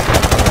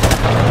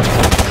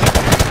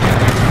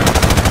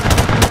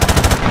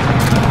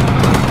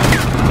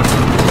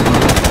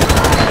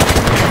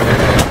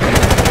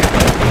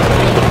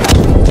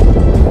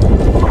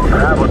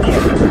 Bravo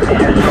team, this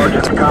is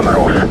Sergeant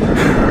Kamarov.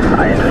 I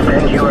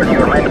understand you and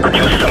your men could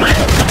use some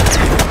help.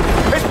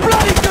 It's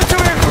bloody good to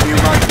hear from you,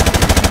 mate!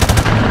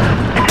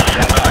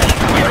 Stand by,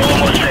 we are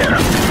almost there.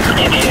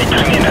 88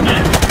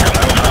 minutes.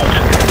 Kamarov out.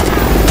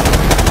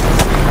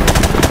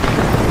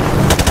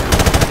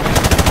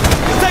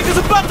 The tanker's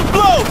about to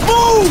blow!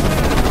 Move!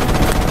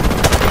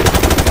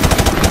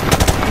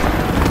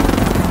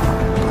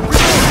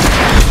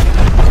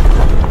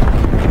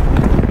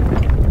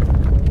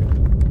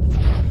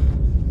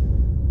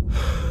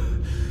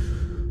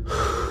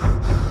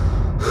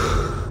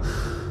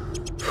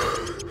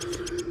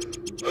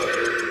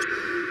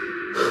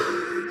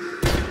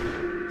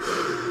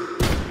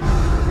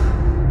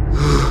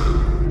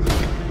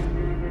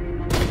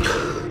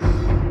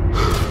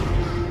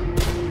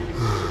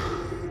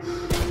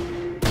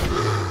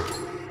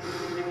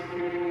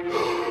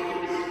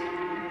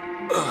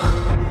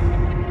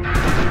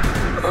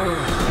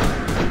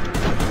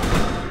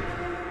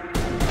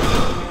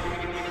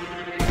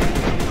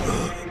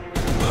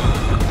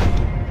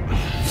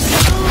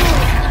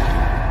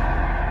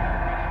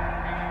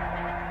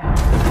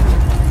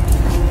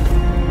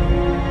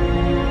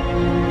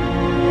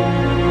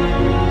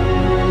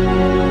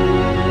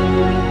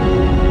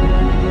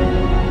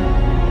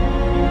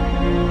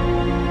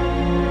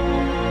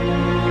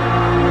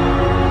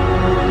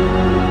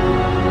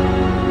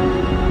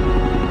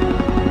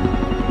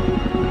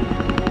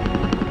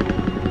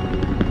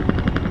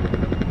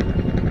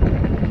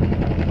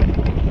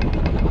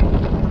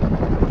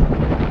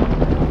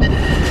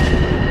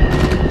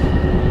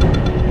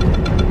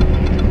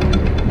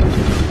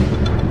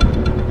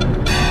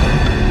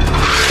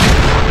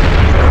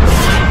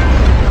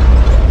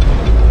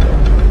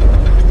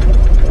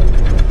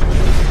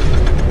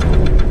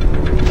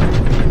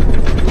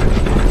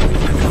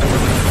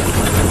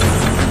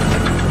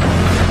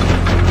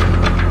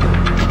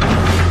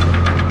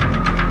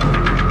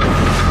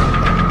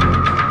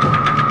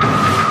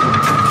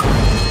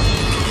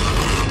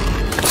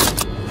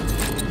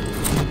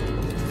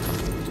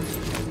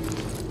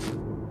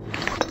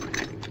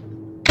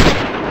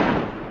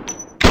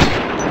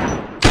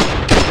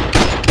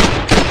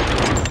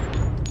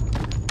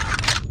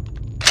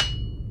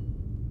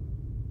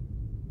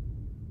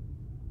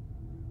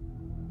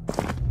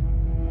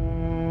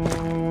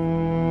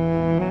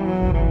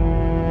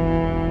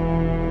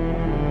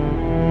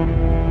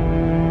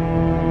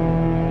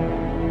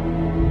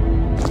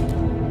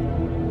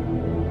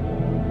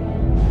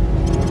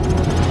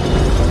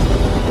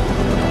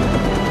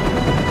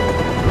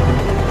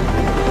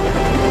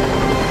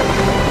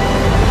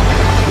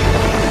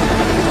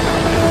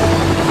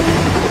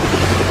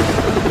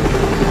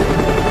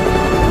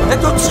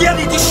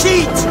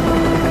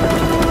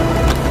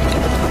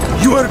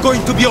 You are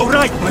going to be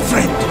alright, my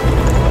friend.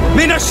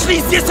 Мы нашли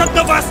здесь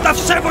одного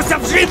оставшегося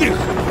в живых.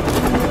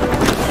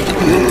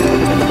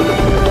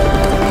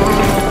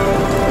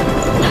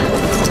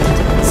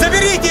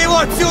 Заберите его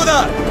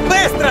отсюда!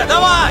 Быстро,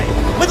 давай!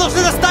 Мы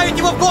должны доставить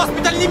его в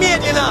госпиталь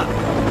немедленно!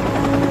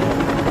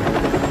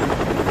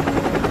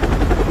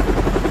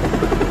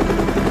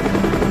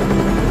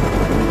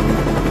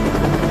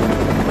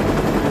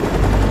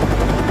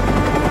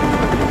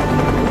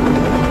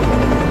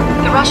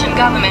 The Russian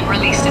government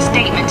released a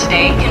statement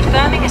today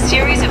confirming a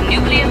series of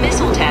nuclear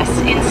missile tests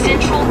in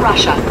central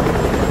Russia.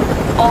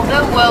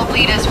 Although world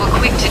leaders were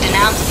quick to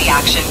denounce the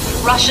action,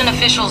 Russian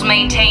officials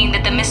maintain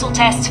that the missile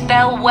tests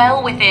fell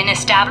well within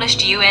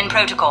established UN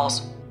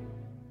protocols.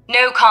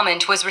 No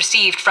comment was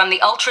received from the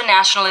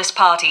ultranationalist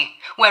party,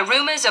 where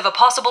rumors of a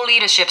possible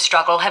leadership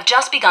struggle have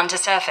just begun to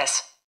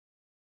surface.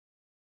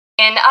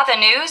 In other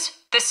news,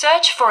 the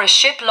search for a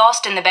ship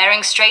lost in the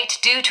Bering Strait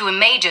due to a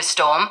major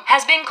storm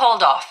has been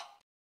called off.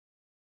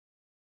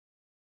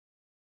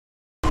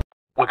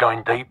 We're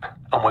going deep,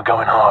 and we're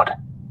going hard.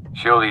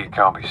 Surely you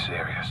can't be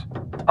serious.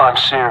 I'm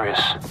serious,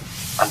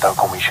 and don't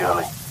call me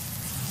Shirley.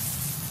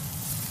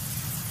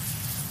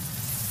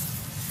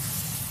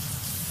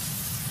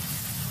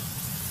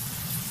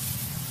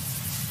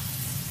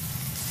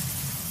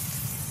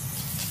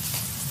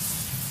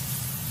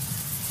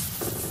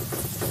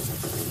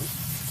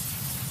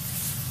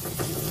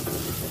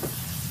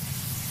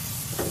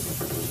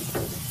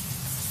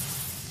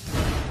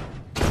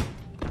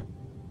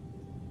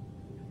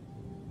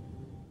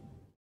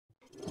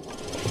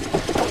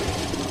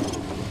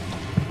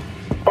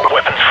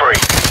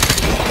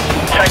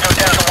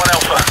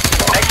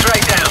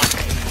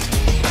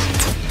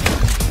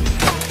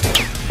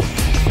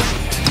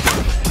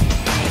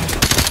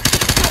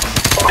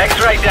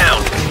 X-ray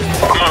down.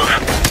 Move.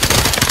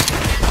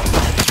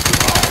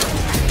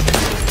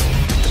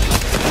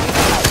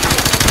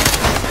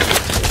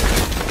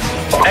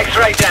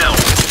 X-ray down.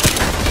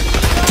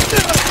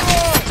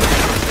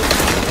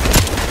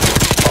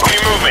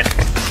 Keep moving.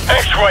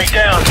 X-ray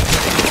down.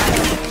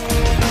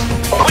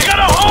 We got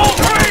a whole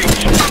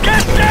breach!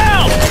 Get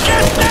down!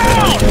 Get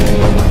down!